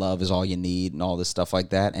of love is all you need and all this stuff like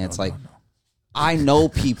that, and it's like I know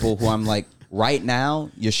people who I'm like right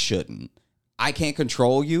now you shouldn't. I can't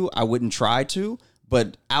control you. I wouldn't try to.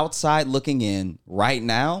 But outside looking in right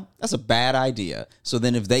now, that's a bad idea. So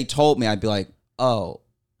then if they told me, I'd be like, oh,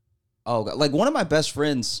 God. Like one of my best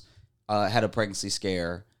friends had a pregnancy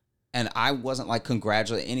scare and I wasn't like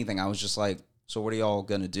congratulating anything. I was just like, so what are y'all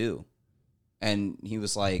going to do? And he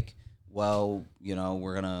was like, well,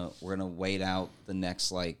 we're going to wait out the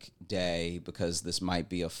next like day because this might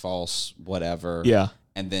be a false whatever. Yeah.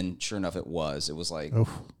 And then sure enough, it was like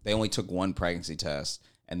they only took one pregnancy test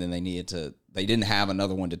and then they didn't have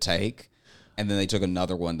another one to take. And then they took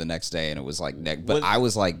another one the next day and it was like, but I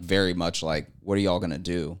was like very much like, what are y'all going to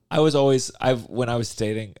do? When I was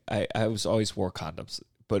dating, I was always wore condoms.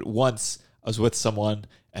 But once I was with someone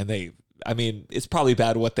and it's probably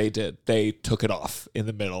bad what they did. They took it off in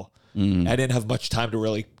the middle. I didn't have much time to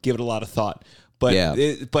really give it a lot of thought. but Yeah.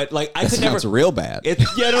 but like I That could never. sounds real bad. It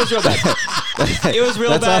was real bad. It was real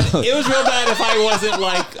bad. That's how- It was real bad if I wasn't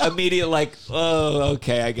like immediate, like, oh,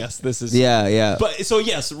 okay, I guess this is. yeah. But so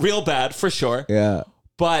yes, real bad for sure. Yeah.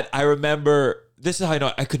 But I remember, this is how I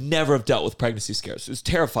know I could never have dealt with pregnancy scares. It was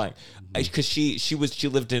terrifying because she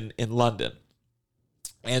lived in London,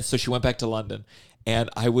 and so she went back to London, and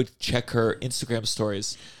I would check her Instagram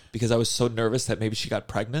stories because I was so nervous that maybe she got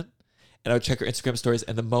pregnant. And I would check her Instagram stories,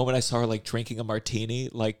 and the moment I saw her like drinking a martini,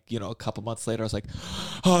 like, you know, a couple months later, I was like,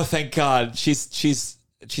 "Oh, thank God, she's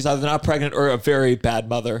either not pregnant or a very bad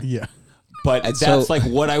mother." Yeah. But And that's so- like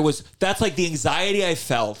that's like the anxiety I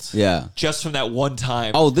felt. Yeah. Just from that one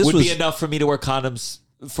time. Oh, this would was- be enough for me to wear condoms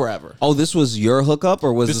forever. Oh, this was your hookup,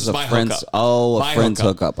 or was This this, is a my friend's? hookup. Oh, a My friend's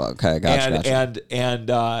hookup. hookup. Okay, gotcha. And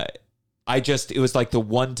it was like the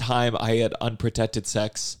one time I had unprotected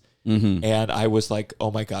sex, Mm-hmm. and I was like,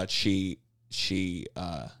 oh my God, she.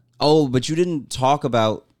 Oh, but you didn't talk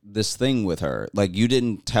about this thing with her. Like you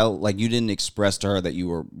didn't express to her that you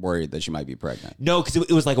were worried that she might be pregnant. No, because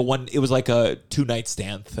it was like a 2-night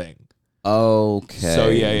stand thing. Okay. So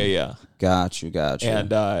yeah. Got you.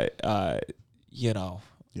 And you know,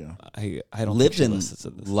 Yeah. I don't Lived think she in listens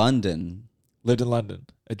to this. London. Lived in London.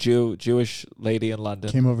 A Jewish lady in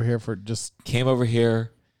London Came over here for just came over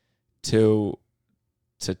here to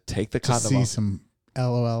take the to condom see off. some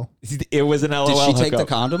LOL. It was an LOL. Did she take the hookup.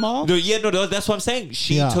 condom off? No, that's what I'm saying.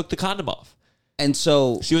 She Yeah. took the condom off. And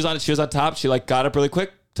so She was on top. She like got up really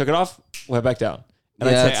quick, took it off, went back down. And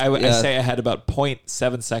Yeah, I'd say I had about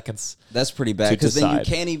 0.7 seconds. that's pretty bad to because then you decide.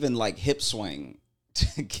 can't even like hip swing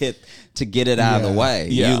to get it out of the Yeah. way.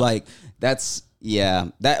 Yeah. You like that's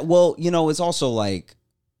that. Well, you know, it's also like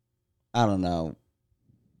I don't know.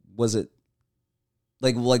 Was it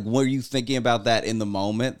like were you thinking about that in the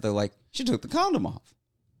moment? They're like she took the condom off.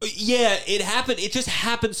 Yeah, it happened. It just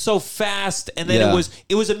happened so fast, and then Yeah.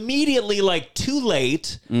 it was immediately like too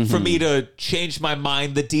late for me to change my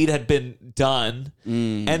mind. The deed had been done,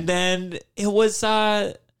 and then it was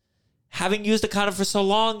having used a condom for so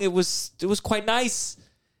long. It was quite nice,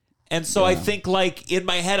 and so I think like in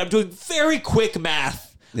my head, I'm doing very quick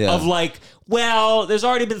math Yeah. of like, well, there's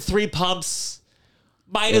already been 3 pumps.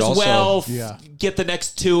 Might It as also- well Yeah. get the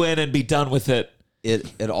next 2 in and be done with it.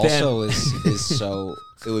 It also is so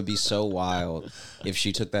it would be so wild if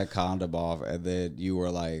she took that condom off and then you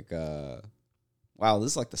were like, wow,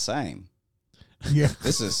 this is like the same. Yeah.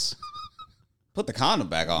 This is put the condom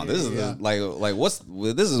back on. This is Yeah. like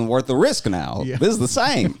this isn't worth the risk now. Yeah. This is the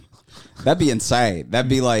same. That'd be insane. That'd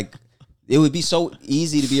be like it would be so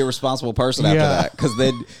easy to be a responsible person after Yeah. that. Because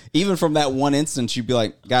then even from that one instance, you'd be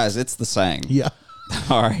like, guys, it's the same. Yeah.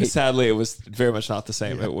 All right. Sadly, it was very much not the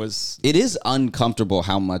same. It was. It is uncomfortable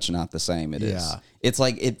how much not the same it is. Yeah. It's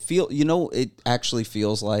like it actually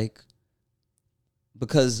feels like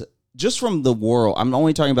because just from the world, I'm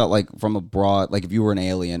only talking about like from a broad, like if you were an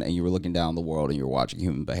alien and you were looking down the world and you're watching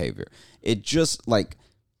human behavior, it just like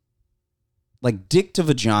dick to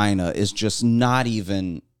vagina is just not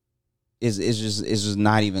even is just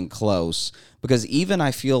not even close because even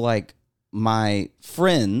I feel like my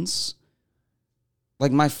friends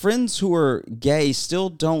who are gay still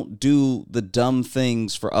don't do the dumb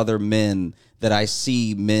things for other men that I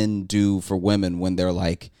see men do for women when they're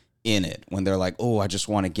like in it, when they're like, oh, I just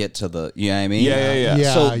want to get to the, you know what I mean? Yeah.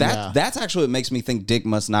 Yeah. So that's actually what makes me think dick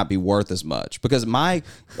must not be worth as much because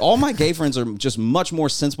all my gay friends are just much more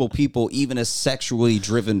sensible people, even as sexually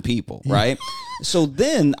driven people, right? So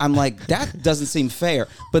then I'm like, that doesn't seem fair.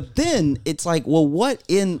 But then it's like, well, what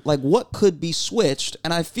could be switched?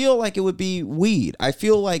 And I feel like it would be weed. I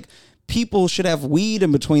feel like people should have weed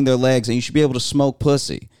in between their legs and you should be able to smoke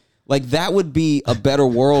pussy. Like that would be a better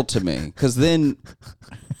world to me because then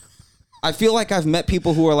I feel like I've met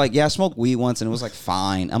people who are like, yeah, I smoked weed once and it was like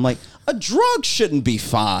fine. I'm like, a drug shouldn't be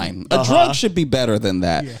fine. A drug should be better than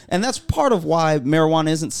that. Yeah. And that's part of why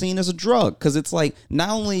marijuana isn't seen as a drug because it's like not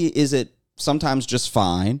only is it sometimes just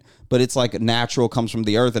fine, but it's like natural, comes from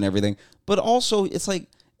the earth and everything, but also it's like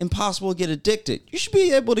impossible to get addicted. You should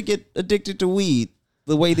be able to get addicted to weed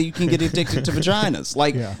the way that you can get addicted to vaginas.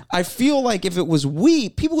 Like, I feel like if it was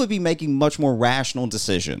weed, people would be making much more rational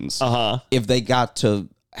decisions if they got to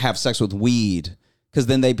have sex with weed, because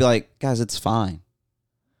then they'd be like, guys, it's fine.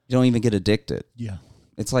 You don't even get addicted. Yeah.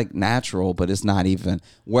 It's like natural, but it's not even.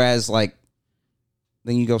 Whereas like,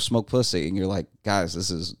 then you go smoke pussy and you're like, guys, this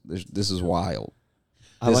is wild.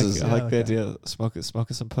 I like the idea of smoking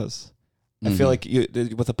some puss. I feel like you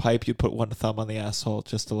with a pipe you'd put one thumb on the asshole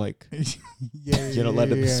just to like let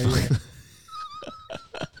it smoke.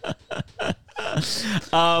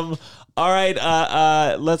 All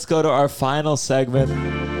right, let's go to our final segment.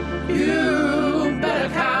 You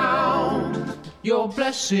your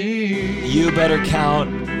blessing. You better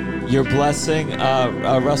count your blessing.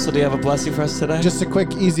 Russell, do you have a blessing for us today? Just a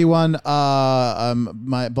quick, easy one.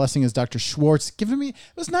 My blessing is Dr. Schwartz giving me. It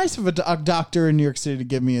was nice of a doctor in New York City to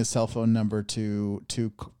give me his cell phone number to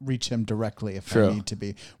reach him directly if I need to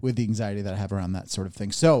be, with the anxiety that I have around that sort of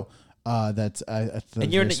thing. So that's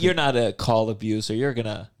and you're not a call abuser. You're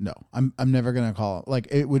gonna no. I'm never gonna call. Like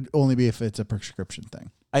it would only be if it's a prescription thing.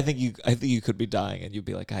 I think you could be dying and you'd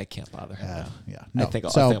be like, I can't bother him now. Yeah. No. I think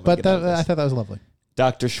so. I'm gonna But get out of I this. thought that was lovely.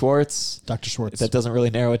 Dr. Schwartz. Dr. Schwartz. That doesn't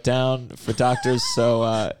really narrow it down for doctors.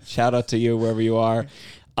 So shout out to you wherever you are.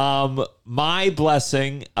 My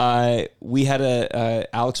blessing. We had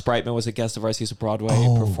Alex Brightman was a guest of ours. He's a Broadway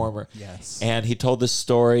performer. Yes. And he told this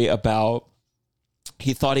story about.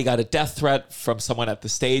 He thought he got a death threat from someone at the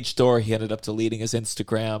stage door. He ended up deleting his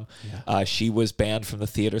Instagram. Yeah. She was banned from the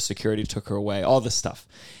theater. Security took her away. All this stuff.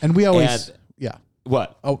 And we always. Yeah.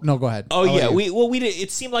 What? Oh no, go ahead. Oh yeah, we did. It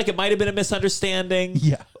seemed like it might have been a misunderstanding.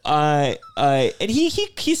 Yeah. And he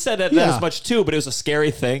said that as much too, but it was a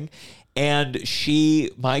scary thing. And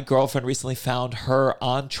my girlfriend recently found her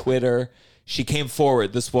on Twitter. She came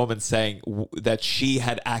forward, this woman saying that she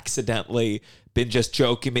had accidentally been just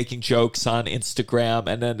making jokes on Instagram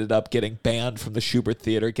and ended up getting banned from the Schubert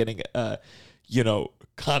Theater, getting,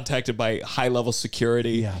 contacted by high-level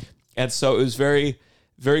security. Yeah. And so it was very,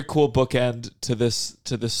 very cool bookend to this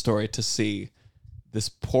story to see this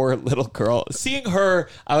poor little girl. Seeing her,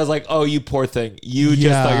 I was like, oh, you poor thing. You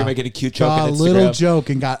just thought you were making a cute joke on Instagram. A little joke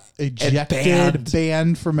and got ejected,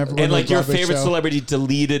 banned from everyone. And like your Broadway favorite show. celebrity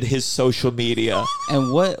deleted his social media.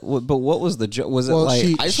 And what was the joke? Was it Well,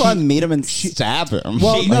 like, I just want to meet him and stab him?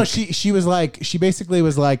 Well, she was like, she basically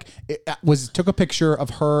was like, took a picture of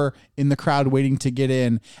her in the crowd waiting to get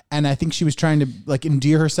in. And I think she was trying to like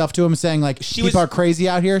endear herself to him, saying like, people are crazy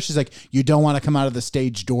out here. She's like, you don't want to come out of the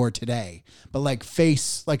stage door today. But like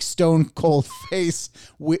stone cold face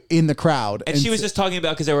in the crowd. And she was just talking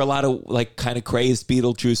about because there were a lot of like kind of crazy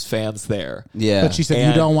Beetlejuice fans there. Yeah. But she said,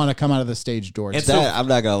 you don't want to come out of the stage door. And That, I'm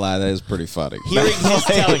not gonna lie, that is pretty funny. Hearing his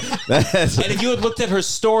telling, and if you had looked at her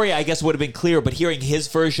story, I guess it would have been clear. But hearing his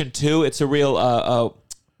version too, it's a real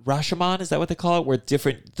Rashomon, is that what they call it? Where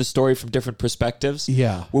the story from different perspectives.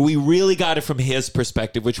 Yeah. Where we really got it from his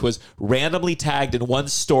perspective, which was randomly tagged in one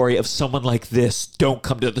story of someone like this, don't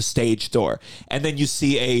come to the stage door. And then you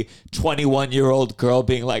see a 21-year-old girl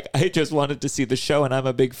being like, I just wanted to see the show and I'm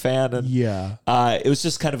a big fan. And it was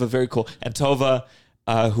just kind of a very cool. And Tova,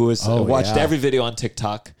 who has watched every video on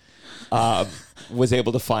TikTok, was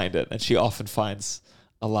able to find it. And she often finds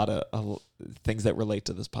a lot of things that relate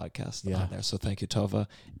to this podcast on there. So thank you, Tova,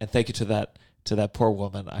 and thank you to that poor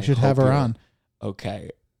woman. I should have her on.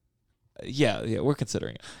 Okay. Yeah, we're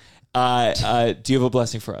considering it. Do you have a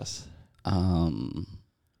blessing for us?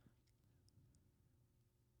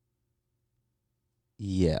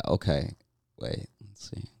 Yeah. Okay. Wait. Let's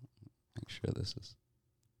see. Make sure this is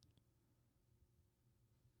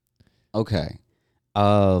okay.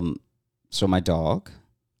 So my dog,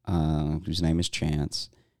 whose name is Chance,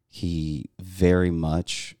 he very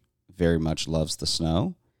much loves the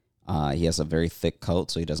snow. He has a very thick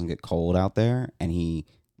coat, so he doesn't get cold out there, and he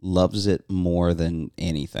loves it more than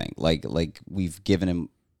anything. Like we've given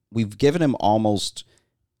him almost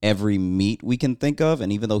every meat we can think of,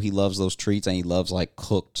 and even though he loves those treats and he loves like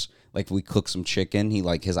cooked, like we cook some chicken, he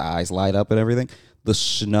like his eyes light up and everything. The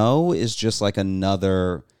snow is just like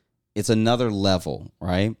another level,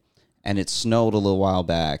 right? And it snowed a little while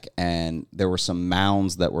back, and there were some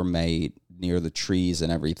mounds that were made near the trees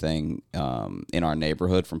and everything in our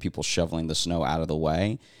neighborhood from people shoveling the snow out of the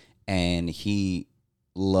way. And he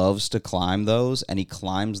loves to climb those, and he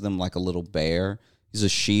climbs them like a little bear. He's a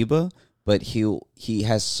Shiba, but he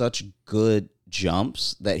has such good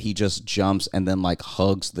jumps that he just jumps and then like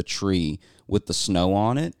hugs the tree with the snow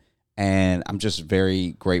on it. And I'm just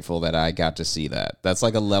very grateful that I got to see that. That's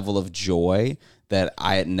like a level of joy that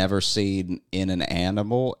I had never seen in an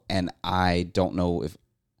animal, and I don't know if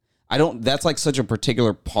that's like such a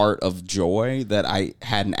particular part of joy that I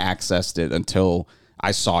hadn't accessed it until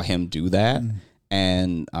I saw him do that,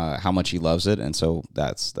 and how much he loves it. And so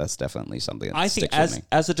that's definitely something that I think sticks with me.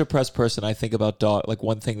 as a depressed person, I think about like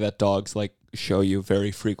one thing that dogs like show you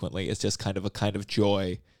very frequently is just kind of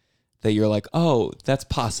joy that you're like, oh, that's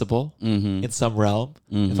possible in some realm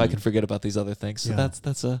if I can forget about these other things. So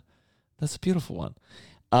that's a beautiful one.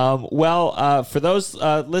 For those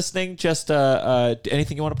listening, just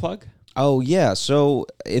anything you want to plug? Oh, yeah. So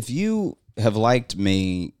if you have liked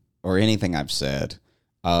me or anything I've said,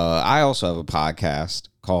 I also have a podcast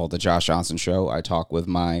called The Josh Johnson Show. I talk with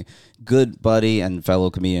my good buddy and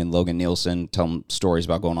fellow comedian Logan Nielsen, tell him stories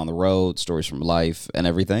about going on the road, stories from life and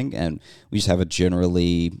everything. And we just have a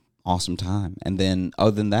generally awesome time. And then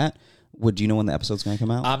other than that, do you know when the episode's going to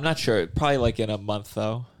come out? I'm not sure. Probably like in a month,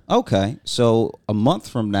 though. Okay. So a month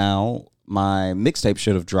from now, my mixtape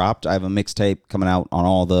should have dropped. I have a mixtape coming out on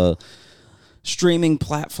all the streaming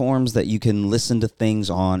platforms that you can listen to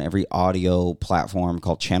things on, every audio platform,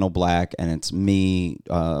 called Channel Black, and it's me,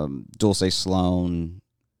 Dulce Sloan,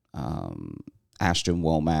 Ashton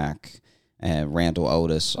Womack, and Randall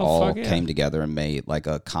Otis all came together and made like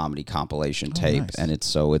a comedy compilation tape. Nice. And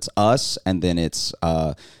it's us, and then it's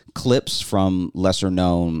clips from lesser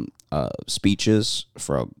known speeches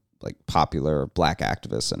from like popular black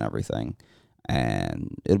activists and everything.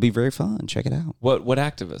 And it'll be very fun. Check it out. What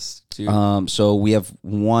activists? So we have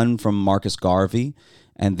one from Marcus Garvey,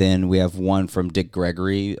 and then we have one from Dick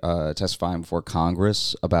Gregory testifying before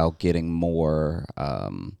Congress about getting more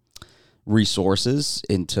resources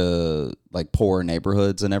into like poor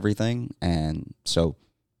neighborhoods and everything. And so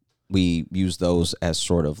we use those as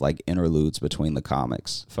sort of like interludes between the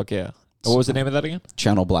comics. Fuck yeah. What was the name of that again?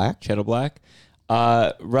 Channel Black. Channel Black.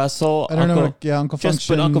 Russell, I don't know. Yeah, Uncle Function. Just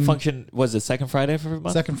put Uncle Function. Was it second Friday of every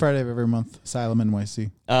month? Second Friday of every month. Asylum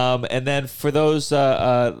NYC. And then for those,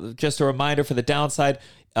 just a reminder for the downside.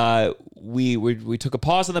 We took a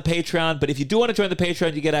pause on the Patreon, but if you do want to join the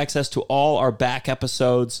Patreon, you get access to all our back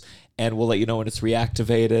episodes, and we'll let you know when it's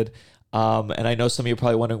reactivated. And I know some of you are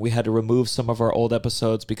probably wondering, we had to remove some of our old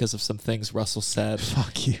episodes because of some things Russell said.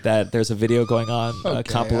 Fuck you. That there's a video going on, a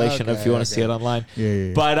compilation if you want to see it online.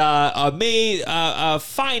 Yeah. But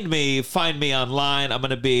find me online. I'm going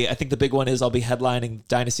to be, I think the big one is I'll be headlining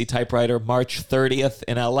Dynasty Typewriter March 30th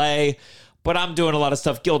in LA. But I'm doing a lot of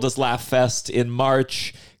stuff. Gilda's Laugh Fest in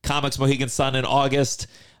March, Comics Mohegan Sun in August,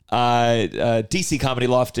 DC Comedy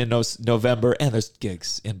Loft in November, and there's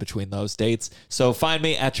gigs in between those dates. So find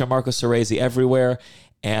me at Gianmarco Cerezi everywhere.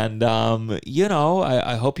 And,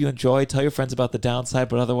 I hope you enjoy. Tell your friends about the downside,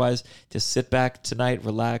 but otherwise, just sit back tonight,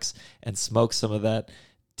 relax, and smoke some of that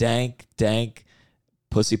dank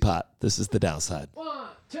pussy pot. This is the downside. 1,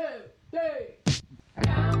 2, 3.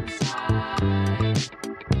 Downside.